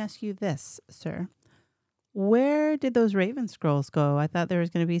 let me ask you this, sir. Where did those Raven Scrolls go? I thought there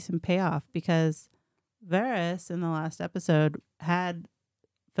was going to be some payoff, because Varys in the last episode had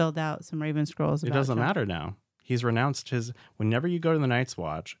filled out some Raven Scrolls. It doesn't matter now. He's renounced his... Whenever you go to the Night's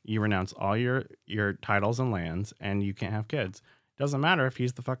Watch, you renounce all your titles and lands, and you can't have kids. It doesn't matter if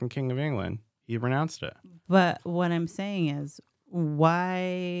he's the fucking King of England. He renounced it. But what I'm saying is,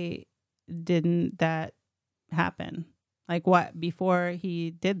 why didn't that happen? Like what before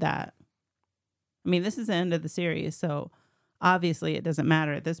he did that? I mean, this is the end of the series, so obviously it doesn't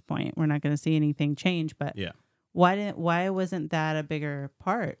matter at this point. We're not going to see anything change, but Yeah. why wasn't that a bigger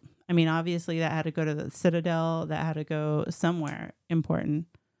part? I mean, obviously that had to go to the Citadel, that had to go somewhere important.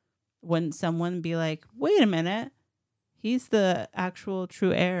 Wouldn't someone be like, "Wait a minute. He's the actual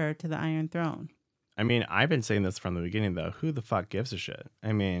true heir to the Iron Throne." I mean, I've been saying this from the beginning, though. Who the fuck gives a shit?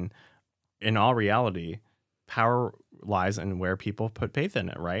 I mean, in all reality, power lies in where people put faith in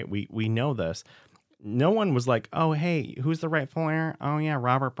it, right? We know this. No one was like, oh, hey, who's the rightful heir? Oh, yeah,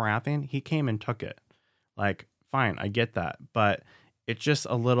 Robert Baratheon. He came and took it. Like, fine, I get that. But it's just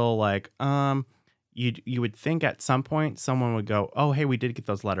a little like, you would think at some point someone would go, oh, hey, we did get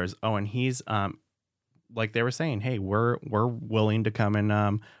those letters. Oh, and he's like they were saying, hey, we're willing to come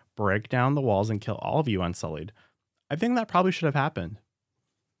and break down the walls and kill all of you Unsullied. I think that probably should have happened.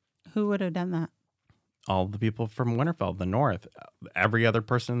 Who would have done that? All the people from Winterfell, the North, every other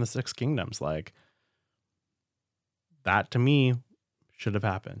person in the Six Kingdoms, like that to me should have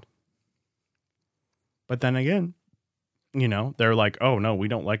happened. But then again, you know, they're like, oh no, we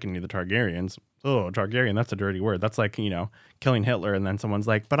don't like any of the Targaryens. Oh, Targaryen, that's a dirty word. That's like, you know, killing Hitler. And then someone's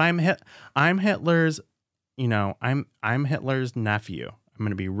like, but I'm Hitler's, you know, I'm Hitler's nephew. I'm going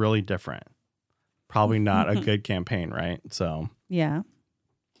to be really different. Probably not a good campaign, right? So Yeah.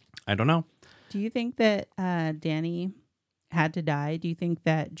 I don't know. Do you think that Dany had to die? Do you think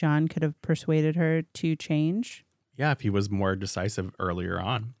that Jon could have persuaded her to change? Yeah, if he was more decisive earlier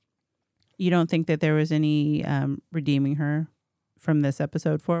on. You don't think that there was any redeeming her from this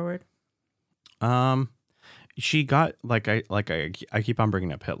episode forward? She got I keep on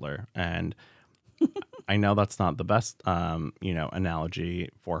bringing up Hitler, and I know that's not the best you know, analogy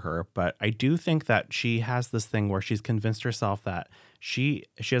for her, but I do think that she has this thing where she's convinced herself that she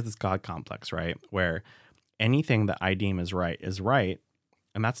has this God complex, right? Where anything that I deem is right,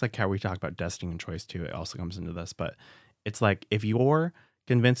 and that's like how we talk about destiny and choice too. It also comes into this, but it's like if you're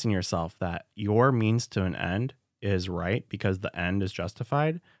convincing yourself that your means to an end is right because the end is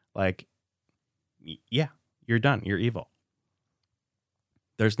justified, like yeah, you're done. You're evil.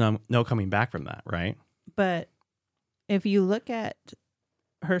 There's no coming back from that, right? But if you look at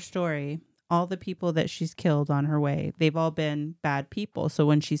her story, all the people that she's killed on her way, they've all been bad people. So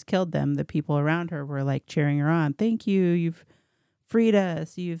when she's killed them, the people around her were like cheering her on. Thank you. You've freed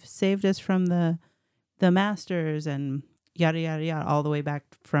us. You've saved us from the masters and yada, yada, yada, all the way back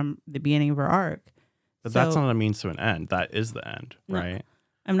from the beginning of her arc. But that's not a means to an end. That is the end, right?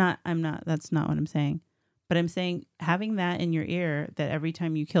 I'm not. That's not what I'm saying. But I'm saying having that in your ear that every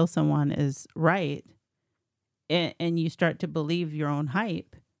time you kill someone is right, and you start to believe your own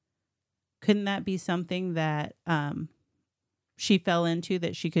hype, couldn't that be something that she fell into,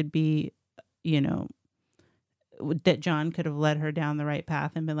 that she could be, you know, that Jon could have led her down the right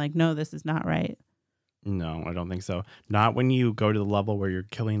path and been like, no, this is not right? No, I don't think so. Not when you go to the level where you're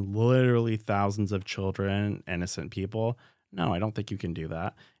killing literally thousands of children, innocent people. No, I don't think you can do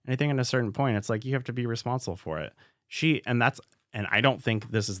that. And I think at a certain point, it's like you have to be responsible for it. And I don't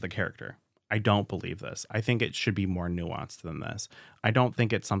think this is the character. I don't believe this. I think it should be more nuanced than this. I don't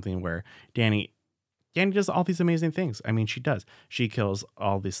think it's something where Dany does all these amazing things. I mean, she does. She kills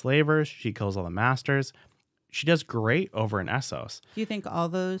all the slavers. She kills all the masters. She does great over in Essos. Do you think all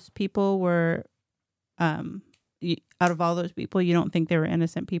those people were, out of all those people, you don't think there were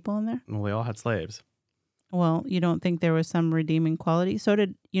innocent people in there? Well, they all had slaves. Well, you don't think there was some redeeming quality? So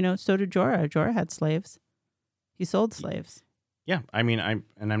did Jorah. Jorah had slaves. He sold slaves. Yeah, I mean, I'm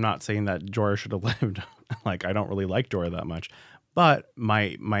not saying that Jorah should have lived. Like, I don't really like Jorah that much, but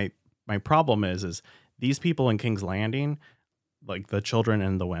my problem is these people in King's Landing, like the children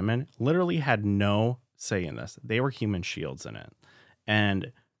and the women, literally had no say in this. They were human shields in it,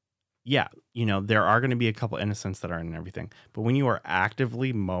 and yeah, you know, there are going to be a couple innocents that aren't in everything, but when you are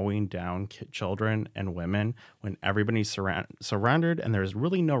actively mowing down children and women, when everybody's surrounded and there's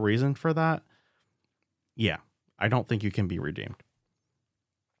really no reason for that, yeah, I don't think you can be redeemed.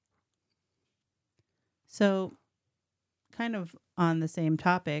 So, kind of on the same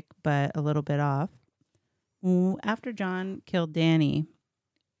topic, but a little bit off. After Jon killed Dany,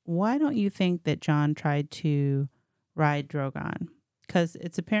 why don't you think that Jon tried to ride Drogon? Because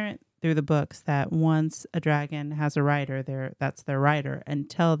it's apparent through the books that once a dragon has a rider, that's their rider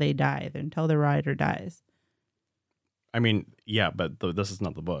until they die, until the rider dies. I mean, yeah, but this is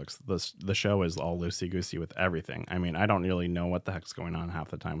not the books. The show is all loosey-goosey with everything. I mean, I don't really know what the heck's going on half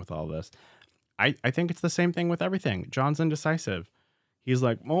the time with all this. I think it's the same thing with everything. Jon's indecisive. He's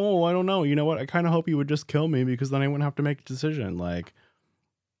like, oh, I don't know. You know what? I kind of hope you would just kill me because then I wouldn't have to make a decision. Like,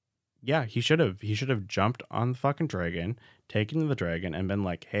 Yeah, he should have. He should have jumped on the fucking dragon, taken the dragon, and been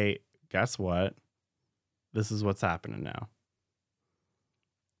like, "Hey, guess what? This is what's happening now."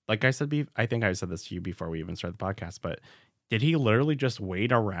 Like I said, I think I said this to you before we even started the podcast, but did he literally just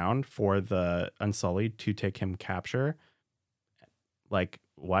wait around for the Unsullied to take him capture? Like,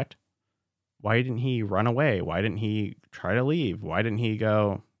 what? Why didn't he run away? Why didn't he try to leave? Why didn't he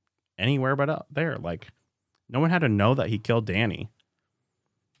go anywhere but up there? Like, no one had to know that he killed Dany.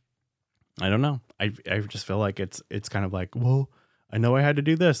 I don't know. I just feel like it's kind of like, well, I know I had to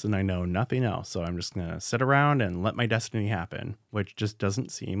do this and I know nothing else. So I'm just going to sit around and let my destiny happen, which just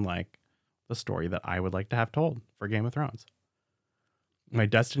doesn't seem like the story that I would like to have told for Game of Thrones. My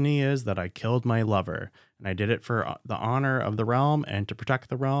destiny is that I killed my lover and I did it for the honor of the realm and to protect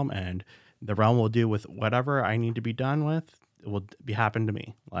the realm, and the realm will do with whatever I need to be done with. It will be happen to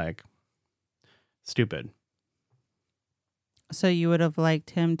me. Like, stupid. So you would have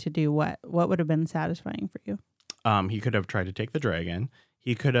liked him to do what? What would have been satisfying for you? He could have tried to take the dragon.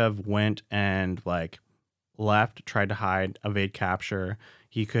 He could have went and like left, tried to hide, evade capture.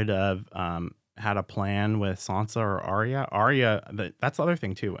 He could have had a plan with Sansa or Arya. That's the other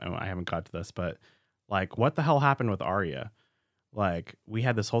thing too. And I haven't got to this, but like, what the hell happened with Arya? Like, we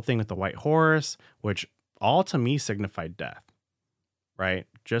had this whole thing with the white horse, which all to me signified death, right?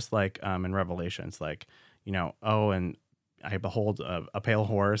 Just like in Revelations, like, you know, oh, and I behold a pale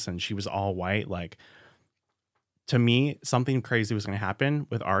horse, and she was all white. Like, to me, something crazy was going to happen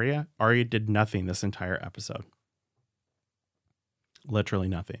with Arya. Arya did nothing this entire episode. Literally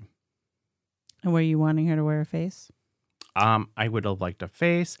nothing. And were you wanting her to wear a face? I would have liked a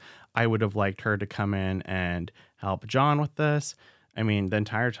face. I would have liked her to come in and help Jon with this. I mean, the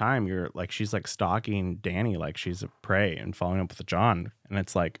entire time she's like stalking Dany like she's a prey and following up with Jon. And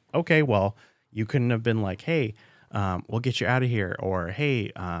it's like, okay, well, you couldn't have been like, hey, we'll get you out of here, or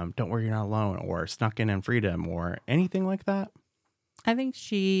hey, don't worry, you're not alone, or snuck in freedom, or anything like that. I think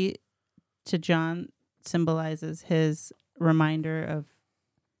she, to Jon, symbolizes his reminder of,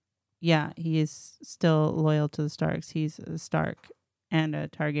 yeah, he is still loyal to the Starks. He's a Stark and a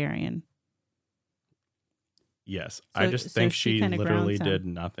Targaryen. Yes, I just think she literally did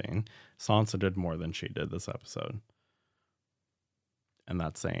nothing. Sansa did more than she did this episode. And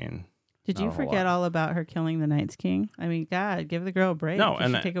that's saying... Did you forget all about her killing the Night's King? I mean, God, give the girl a break. No,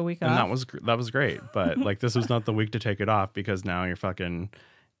 and take a week off. And that was great. But like, this was not the week to take it off, because now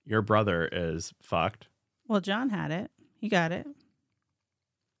your brother is fucked. Well, Jon had it. He got it.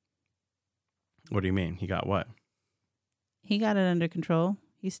 What do you mean? He got what? He got it under control.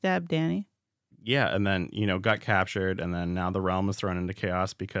 He stabbed Dany. Yeah, and then, got captured, and then now the realm is thrown into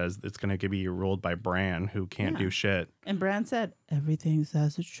chaos because it's going to be ruled by Bran, who can't do shit. And Bran said, everything's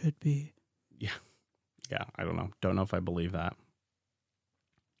as it should be. Yeah, I don't know. Don't know if I believe that.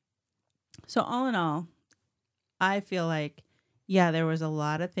 So all in all, I feel like, yeah, there was a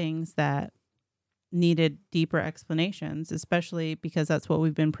lot of things that needed deeper explanations, especially because that's what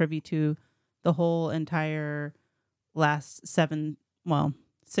we've been privy to the whole entire last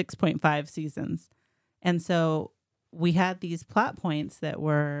 6.5 seasons. And so we had these plot points that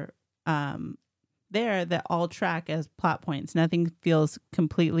were there that all track as plot points. Nothing feels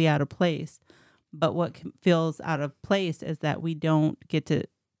completely out of place. But what feels out of place is that we don't get to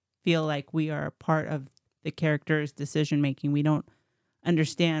feel like we are a part of the character's decision making. We don't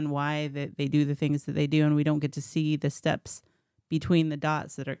understand why they do the things that they do, and we don't get to see the steps between the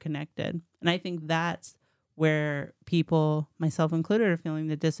dots that are connected. And I think that's where people, myself included, are feeling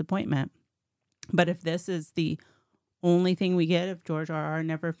the disappointment. But if this is the only thing we get, if George R.R.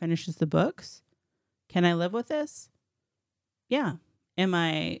 never finishes the books, can I live with this? Yeah. Am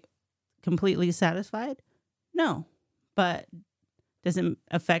I completely satisfied? No. But does it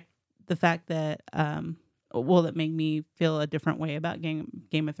affect the fact that, will it make me feel a different way about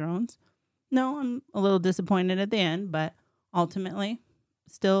Game of Thrones? No, I'm a little disappointed at the end, but ultimately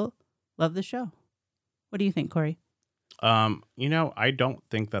still love the show. What do you think, Corey? I don't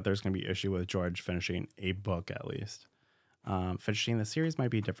think that there's going to be issue with George finishing a book, at least. Finishing the series might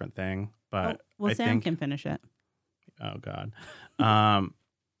be a different thing, but Sam can finish it. Oh God. I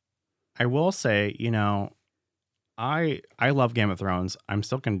will say, I love Game of Thrones. I'm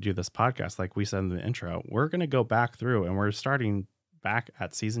still going to do this podcast. Like we said in the intro, we're going to go back through, and we're starting back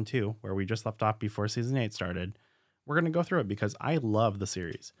at season 2, where we just left off before season 8 started. We're going to go through it because I love the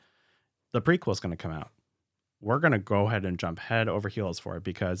series. The prequel is going to come out. We're going to go ahead and jump head over heels for it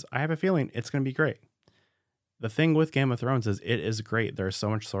because I have a feeling it's going to be great. The thing with Game of Thrones is it is great. There's so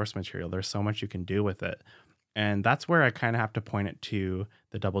much source material. There's so much you can do with it. And that's where I kind of have to point it to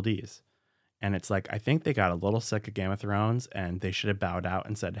the Double Ds. And it's like, I think they got a little sick of Game of Thrones and they should have bowed out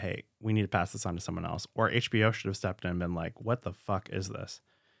and said, hey, we need to pass this on to someone else. Or HBO should have stepped in and been like, what the fuck is this?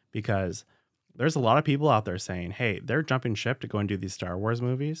 Because there's a lot of people out there saying, hey, they're jumping ship to go and do these Star Wars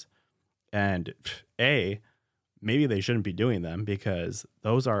movies. And maybe they shouldn't be doing them because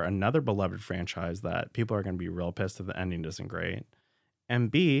those are another beloved franchise that people are going to be real pissed if the ending isn't great. And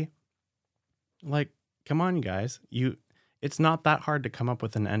B, like, come on, you guys. It's not that hard to come up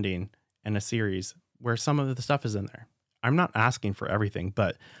with an ending in a series where some of the stuff is in there. I'm not asking for everything,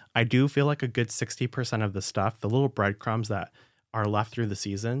 but I do feel like a good 60% of the stuff, the little breadcrumbs that are left through the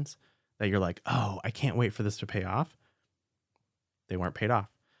seasons that you're like, oh, I can't wait for this to pay off. They weren't paid off.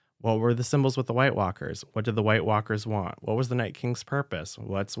 What were the symbols with the White Walkers? What did the White Walkers want? What was the Night King's purpose?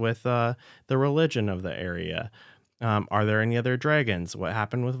 What's with the religion of the area? Are there any other dragons? What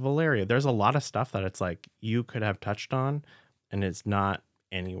happened with Valeria? There's a lot of stuff that it's like you could have touched on and it's not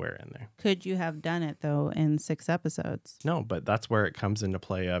anywhere in there. Could you have done it though in 6 episodes? No, but that's where it comes into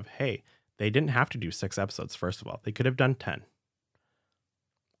play of, hey, they didn't have to do 6 episodes, first of all. They could have done 10.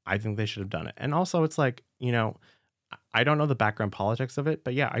 I think they should have done it. And also it's like, I don't know the background politics of it,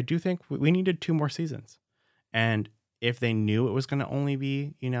 but yeah, I do think we needed 2 more seasons. And if they knew it was going to only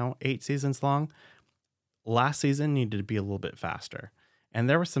be, 8 seasons long, last season needed to be a little bit faster. And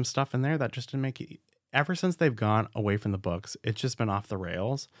there was some stuff in there that just didn't make it. Ever since they've gone away from the books, it's just been off the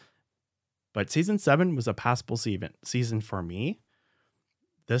rails. But season 7 was a passable season for me.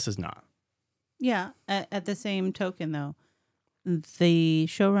 This is not. Yeah. At the same token, though, the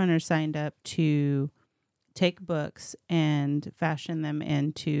showrunner signed up to take books and fashion them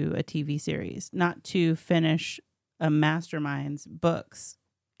into a TV series, not to finish a mastermind's books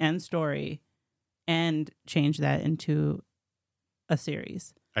and story and change that into a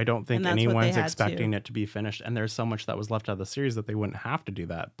series. I don't think anyone's expecting it to be finished. And there's so much that was left out of the series that they wouldn't have to do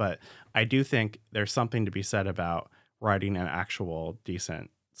that. But I do think there's something to be said about writing an actual decent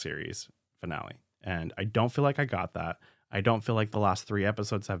series finale. And I don't feel like I got that. I don't feel like the last 3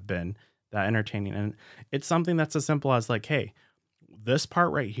 episodes have been that entertaining. And it's something that's as simple as like, hey, this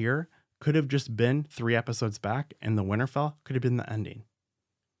part right here could have just been 3 episodes back and the Winterfell could have been the ending.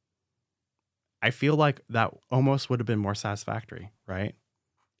 I feel like that almost would have been more satisfactory, right?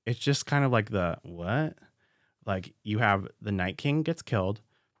 It's just kind of like the what? Like you have the Night King gets killed,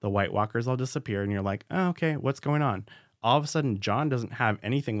 the White Walkers all disappear, and you're like, oh, okay, what's going on? All of a sudden, Jon doesn't have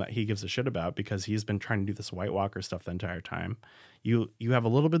anything that he gives a shit about because he's been trying to do this White Walker stuff the entire time. You have a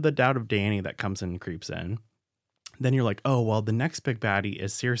little bit of the doubt of Dany that comes in and creeps in. Then you're like, oh, well, the next big baddie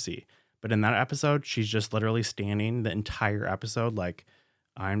is Cersei. But in that episode, she's just literally standing the entire episode like,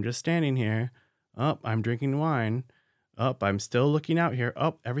 I'm just standing here. Oh, I'm drinking wine. Oh, I'm still looking out here.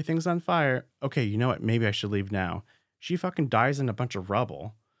 Oh, everything's on fire. Okay, you know what? Maybe I should leave now. She fucking dies in a bunch of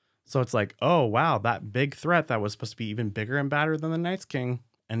rubble. So it's like, oh, wow, that big threat that was supposed to be even bigger and badder than the Night's King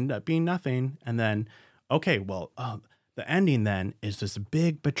ended up being nothing. And then, okay, well, the ending then is this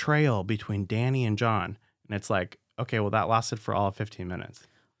big betrayal between Dany and Jon. And it's like, okay, well, that lasted for all of 15 minutes.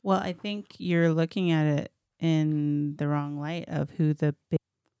 Well, I think you're looking at it in the wrong light of who the big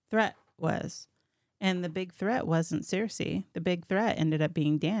threat was. And the big threat wasn't Cersei. The big threat ended up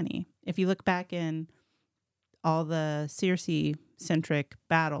being Dany. If you look back in all the Cersei-centric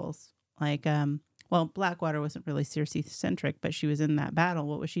battles, like, Blackwater wasn't really Cersei-centric, but she was in that battle.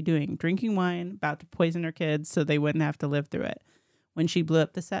 What was she doing? Drinking wine, about to poison her kids so they wouldn't have to live through it. When she blew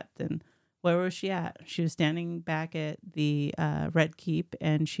up the Septon, where was she at? She was standing back at the Red Keep,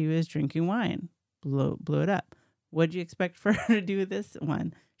 and she was drinking wine. Blew it up. What'd you expect for her to do with this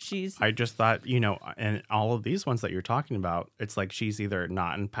one? I just thought, and all of these ones that you're talking about, it's like she's either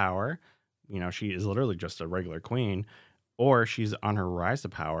not in power, she is literally just a regular queen, or she's on her rise to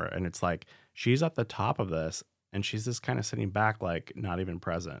power. And it's like, she's at the top of this and she's just kind of sitting back, like not even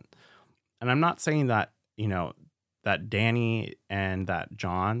present. And I'm not saying that, that Dany and that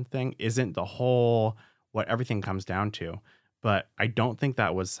Jon thing isn't the whole, what everything comes down to, but I don't think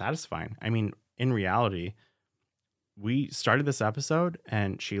that was satisfying. I mean, in reality, we started this episode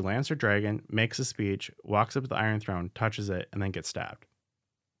and she lands her dragon, makes a speech, walks up to the Iron Throne, touches it, and then gets stabbed.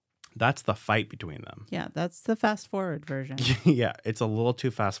 That's the fight between them. Yeah, that's the fast forward version. Yeah, it's a little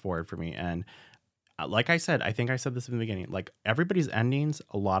too fast forward for me. And like I said, I think I said this in the beginning, like everybody's endings,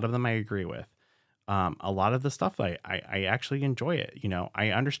 a lot of them I agree with. A lot of the stuff I actually enjoy it. I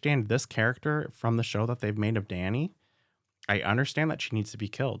understand this character from the show that they've made of Dany. I understand that she needs to be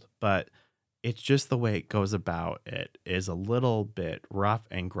killed, but it's just the way it goes about it is a little bit rough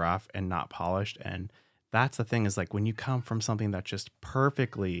and gruff and not polished. And that's the thing is like when you come from something that's just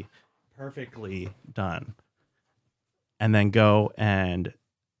perfectly done and then go and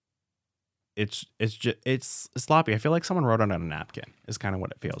it's just it's sloppy. I feel like someone wrote it on a napkin. Is kind of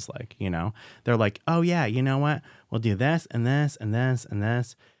what it feels like. You know, they're like, oh yeah, you know what? We'll do this and this and this and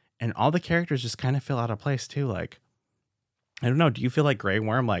this, and all the characters just kind of feel out of place too. Like, I don't know. Do you feel like Grey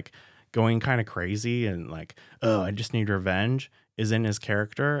Worm like going kind of crazy and like, oh, I just need revenge is in his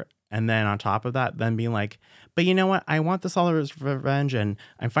character, and then on top of that, then being like, but you know what? I want this all as revenge, and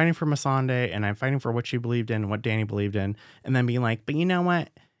I'm fighting for Missandei, and I'm fighting for what she believed in, what Dany believed in, and then being like, but you know what?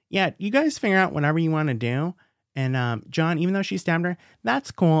 Yeah, you guys figure out whatever you want to do. And John, even though she stabbed her,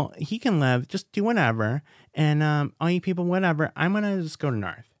 that's cool. He can live. Just do whatever. And all you people, whatever. I'm gonna just go to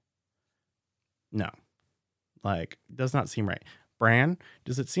North. No, like, does not seem right. Bran,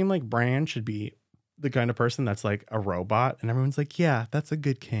 does it seem like Bran should be the kind of person that's like a robot, and everyone's like, yeah, that's a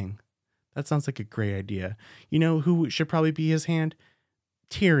good king. That sounds like a great idea. You know who should probably be his hand?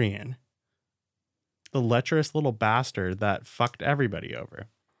 Tyrion, the lecherous little bastard that fucked everybody over.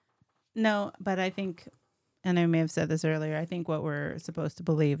 No, but I think, and I may have said this earlier, I think what we're supposed to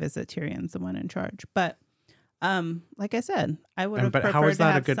believe is that Tyrion's the one in charge. But like I said, I would have preferred how is to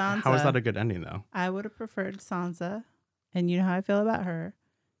that have a good Sansa. how is that a good ending though? I would have preferred Sansa, and you know how I feel about her,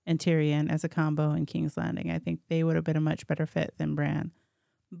 and Tyrion as a combo in King's Landing. I think they would have been a much better fit than Bran.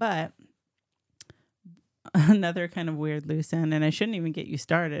 But another kind of weird loose end, and I shouldn't even get you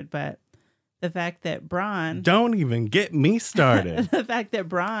started, but the fact that Bronn... Don't even get me started. The fact that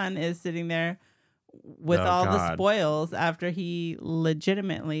Bronn is sitting there with all the spoils after he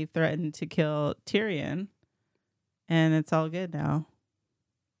legitimately threatened to kill Tyrion, and it's all good now.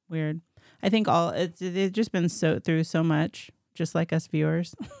 Weird. I think they've just been through so much, just like us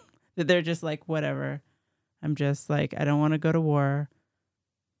viewers, that they're just like, whatever. I'm just like, I don't want to go to war.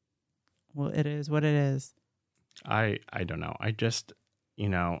 Well, it is what it is. I don't know. I just,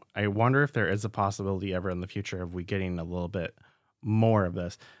 I wonder if there is a possibility ever in the future of we getting a little bit more of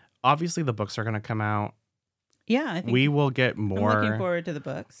this. Obviously, the books are going to come out. Yeah, I think we will get more. I'm looking forward to the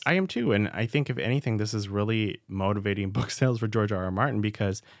books. I am too, and I think if anything, this is really motivating book sales for George R.R. Martin,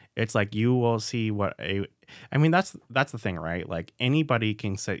 because it's like you will see that's the thing, right? Like anybody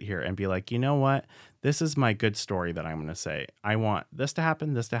can sit here and be like, you know what, this is my good story that I'm going to say. I want this to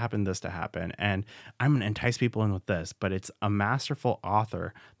happen, this to happen, this to happen, and I'm going to entice people in with this. But it's a masterful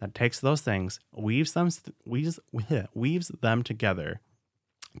author that takes those things, weaves them together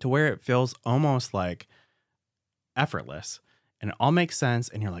to where it feels almost like effortless, and it all makes sense,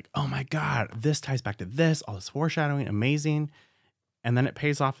 and you're like, oh my god, this ties back to this, all this foreshadowing, amazing, and then it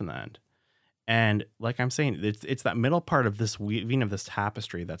pays off in the end. And like I'm saying, it's that middle part of this weaving of this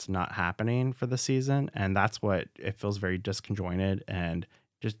tapestry that's not happening for the season, and that's what it feels very disconjointed, and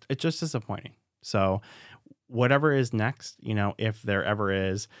it's just disappointing. So whatever is next, if there ever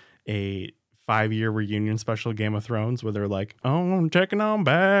is a 5-year reunion special Game of Thrones where they're like, oh, I'm checking on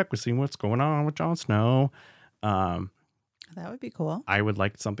back, we're seeing what's going on with Jon Snow. That would be cool. I would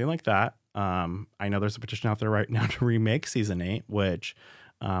like something like that. I know there's a petition out there right now to remake season 8, which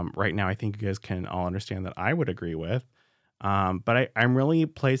right now I think you guys can all understand that I would agree with. But I'm really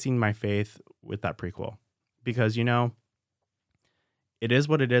placing my faith with that prequel because, it is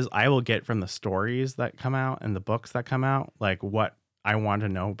what it is. I will get from the stories that come out and the books that come out, like what I want to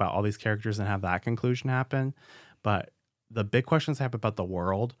know about all these characters and have that conclusion happen. But the big questions I have about the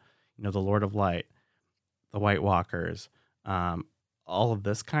world, the Lord of Light, the White Walkers, all of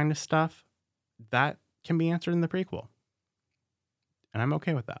this kind of stuff, that can be answered in the prequel. And I'm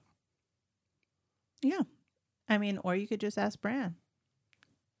okay with that. Yeah. I mean, or you could just ask Bran.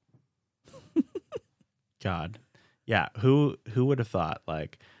 God. Yeah. Who would have thought,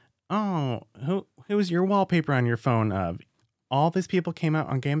 like, oh, who's your wallpaper on your phone of? All these people came out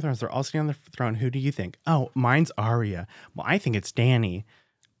on Game of Thrones. They're all sitting on the throne. Who do you think? Oh, mine's Arya. Well, I think it's Dany.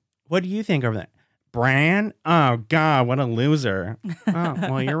 What do you think over there? Bran? Oh God, what a loser. Oh,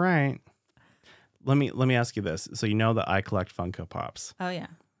 well, you're right. Let me ask you this. So that I collect Funko Pops. Oh yeah.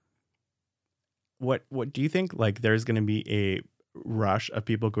 What do you think? Like, there's going to be a rush of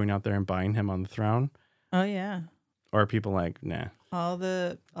people going out there and buying him on the throne? Oh yeah. Or are people like, nah? All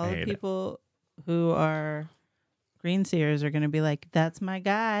the people who are Greenseers are going to be like, that's my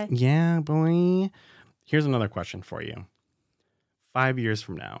guy. Yeah, boy. Here's another question for you. 5 years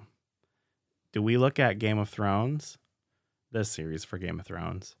from now, do we look at Game of Thrones, this series for Game of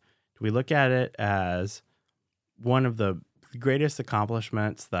Thrones, do we look at it as one of the greatest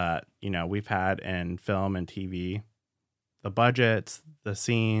accomplishments that, we've had in film and TV? The budgets, the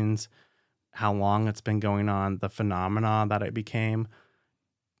scenes, how long it's been going on, the phenomena that it became.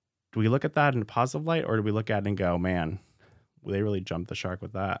 Do we look at that in a positive light, or do we look at it and go, man, they really jumped the shark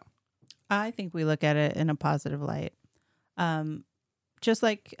with that? I think we look at it in a positive light. Just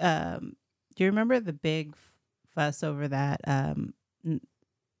like, do you Do you remember the big fuss over that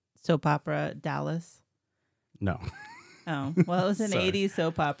soap opera Dallas? No. Oh, well, it was an Sorry. 80s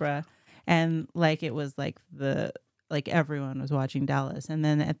soap opera, and like it was like everyone was watching Dallas. And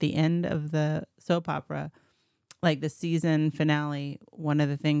then at the end of the soap opera, like the season finale, one of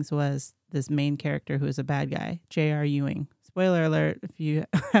the things was this main character who is a bad guy, J.R. Ewing. Spoiler alert, if you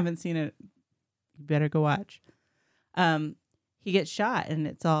haven't seen it, you better go watch. He gets shot, and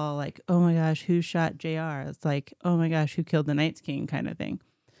it's all like, oh my gosh, who shot JR? It's like, oh my gosh, who killed the Night's King kind of thing.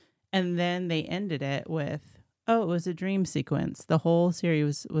 And then they ended it with, oh, it was a dream sequence. The whole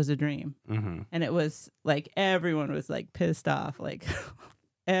series was a dream. Mm-hmm. And it was like, everyone was like pissed off, like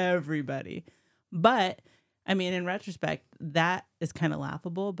everybody. But I mean, in retrospect, that is kind of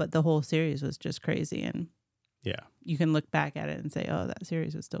laughable, but the whole series was just crazy. And Yeah. you can look back at it and say, oh, that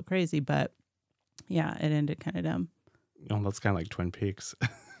series was still crazy. But yeah, it ended kind of dumb. Oh, that's kind of like Twin Peaks.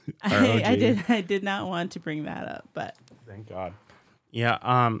 I did not want to bring that up, but Thank God. Yeah.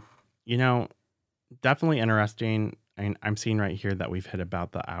 Definitely interesting. And I'm seeing right here that we've hit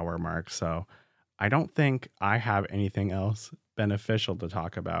about the hour mark. So I don't think I have anything else beneficial to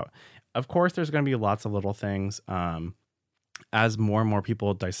talk about. Of course, there's going to be lots of little things. As more and more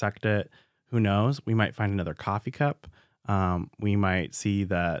people dissect it, who knows? We might find another coffee cup. We might see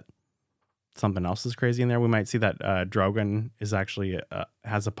that something else is crazy in there. We might see that Drogon is actually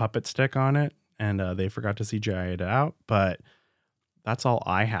has a puppet stick on it, and they forgot to CGI it out. But that's all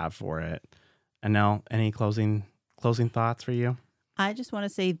I have for it. And now, any closing thoughts for you? I just want to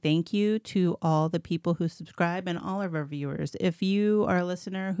say thank you to all the people who subscribe and all of our viewers. If you are a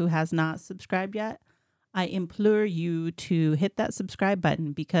listener who has not subscribed yet, I implore you to hit that subscribe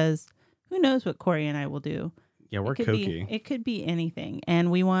button, because who knows what Corey and I will do. Yeah, we're kooky. It could be anything. And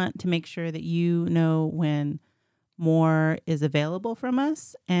we want to make sure that you know when more is available from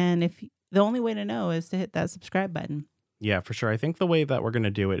us. And if the only way to know is to hit that subscribe button. Yeah, for sure. I think the way that we're going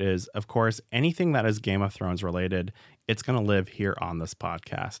to do it is, of course, anything that is Game of Thrones related, it's going to live here on this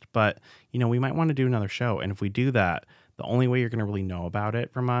podcast. But, we might want to do another show. And if we do that, the only way you're going to really know about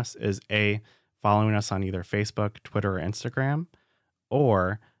it from us is following us on either Facebook, Twitter, or Instagram,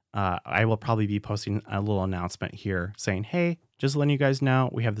 or I will probably be posting a little announcement here saying, hey, just letting you guys know,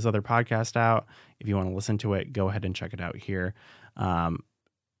 we have this other podcast out. If you want to listen to it, go ahead and check it out here.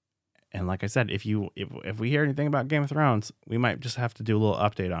 And like I said, if we hear anything about Game of Thrones, we might just have to do a little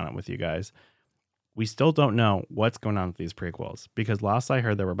update on it with you guys. We still don't know what's going on with these prequels, because last I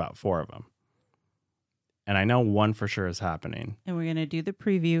heard there were about 4 of them. And I know one for sure is happening. And we're going to do the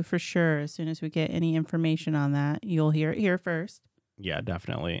preview for sure. As soon as we get any information on that, you'll hear it here first. Yeah,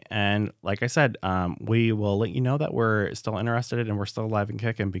 definitely. And like I said, we will let you know that we're still interested and we're still alive and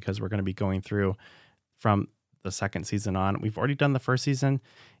kicking, because we're going to be going through from the second season on. We've already done the first season.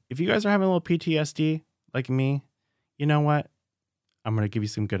 If you guys are having a little PTSD like me, you know what? I'm going to give you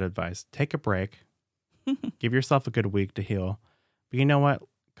some good advice. Take a break. Give yourself a good week to heal. But you know what?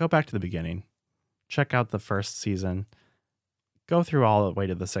 Go back to the beginning. Check out the first season. Go through all the way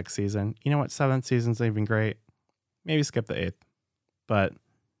to the 6th season. You know what? 7th season's even great. Maybe skip the 8th. But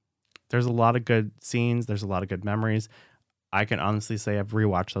there's a lot of good scenes. There's a lot of good memories. I can honestly say I've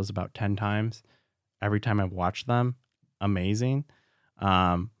rewatched those about 10 times. Every time I've watched them, amazing.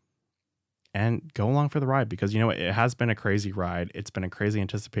 And go along for the ride, because it has been a crazy ride. It's been a crazy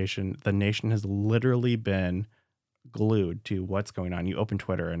anticipation. The nation has literally been glued to what's going on. You open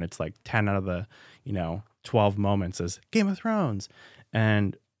Twitter and it's like 10 out of the 12 moments is Game of Thrones,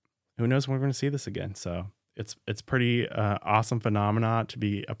 and who knows when we're going to see this again. So it's pretty awesome phenomena to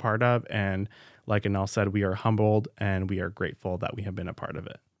be a part of, and like Anel said, we are humbled and we are grateful that we have been a part of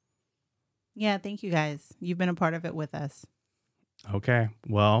it. Yeah, thank you guys. You've been a part of it with us. Okay,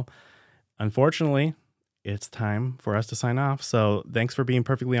 well, unfortunately, it's time for us to sign off. So thanks for being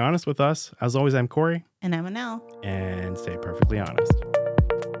perfectly honest with us. As always, I'm Corey. And I'm Anel. And stay perfectly honest.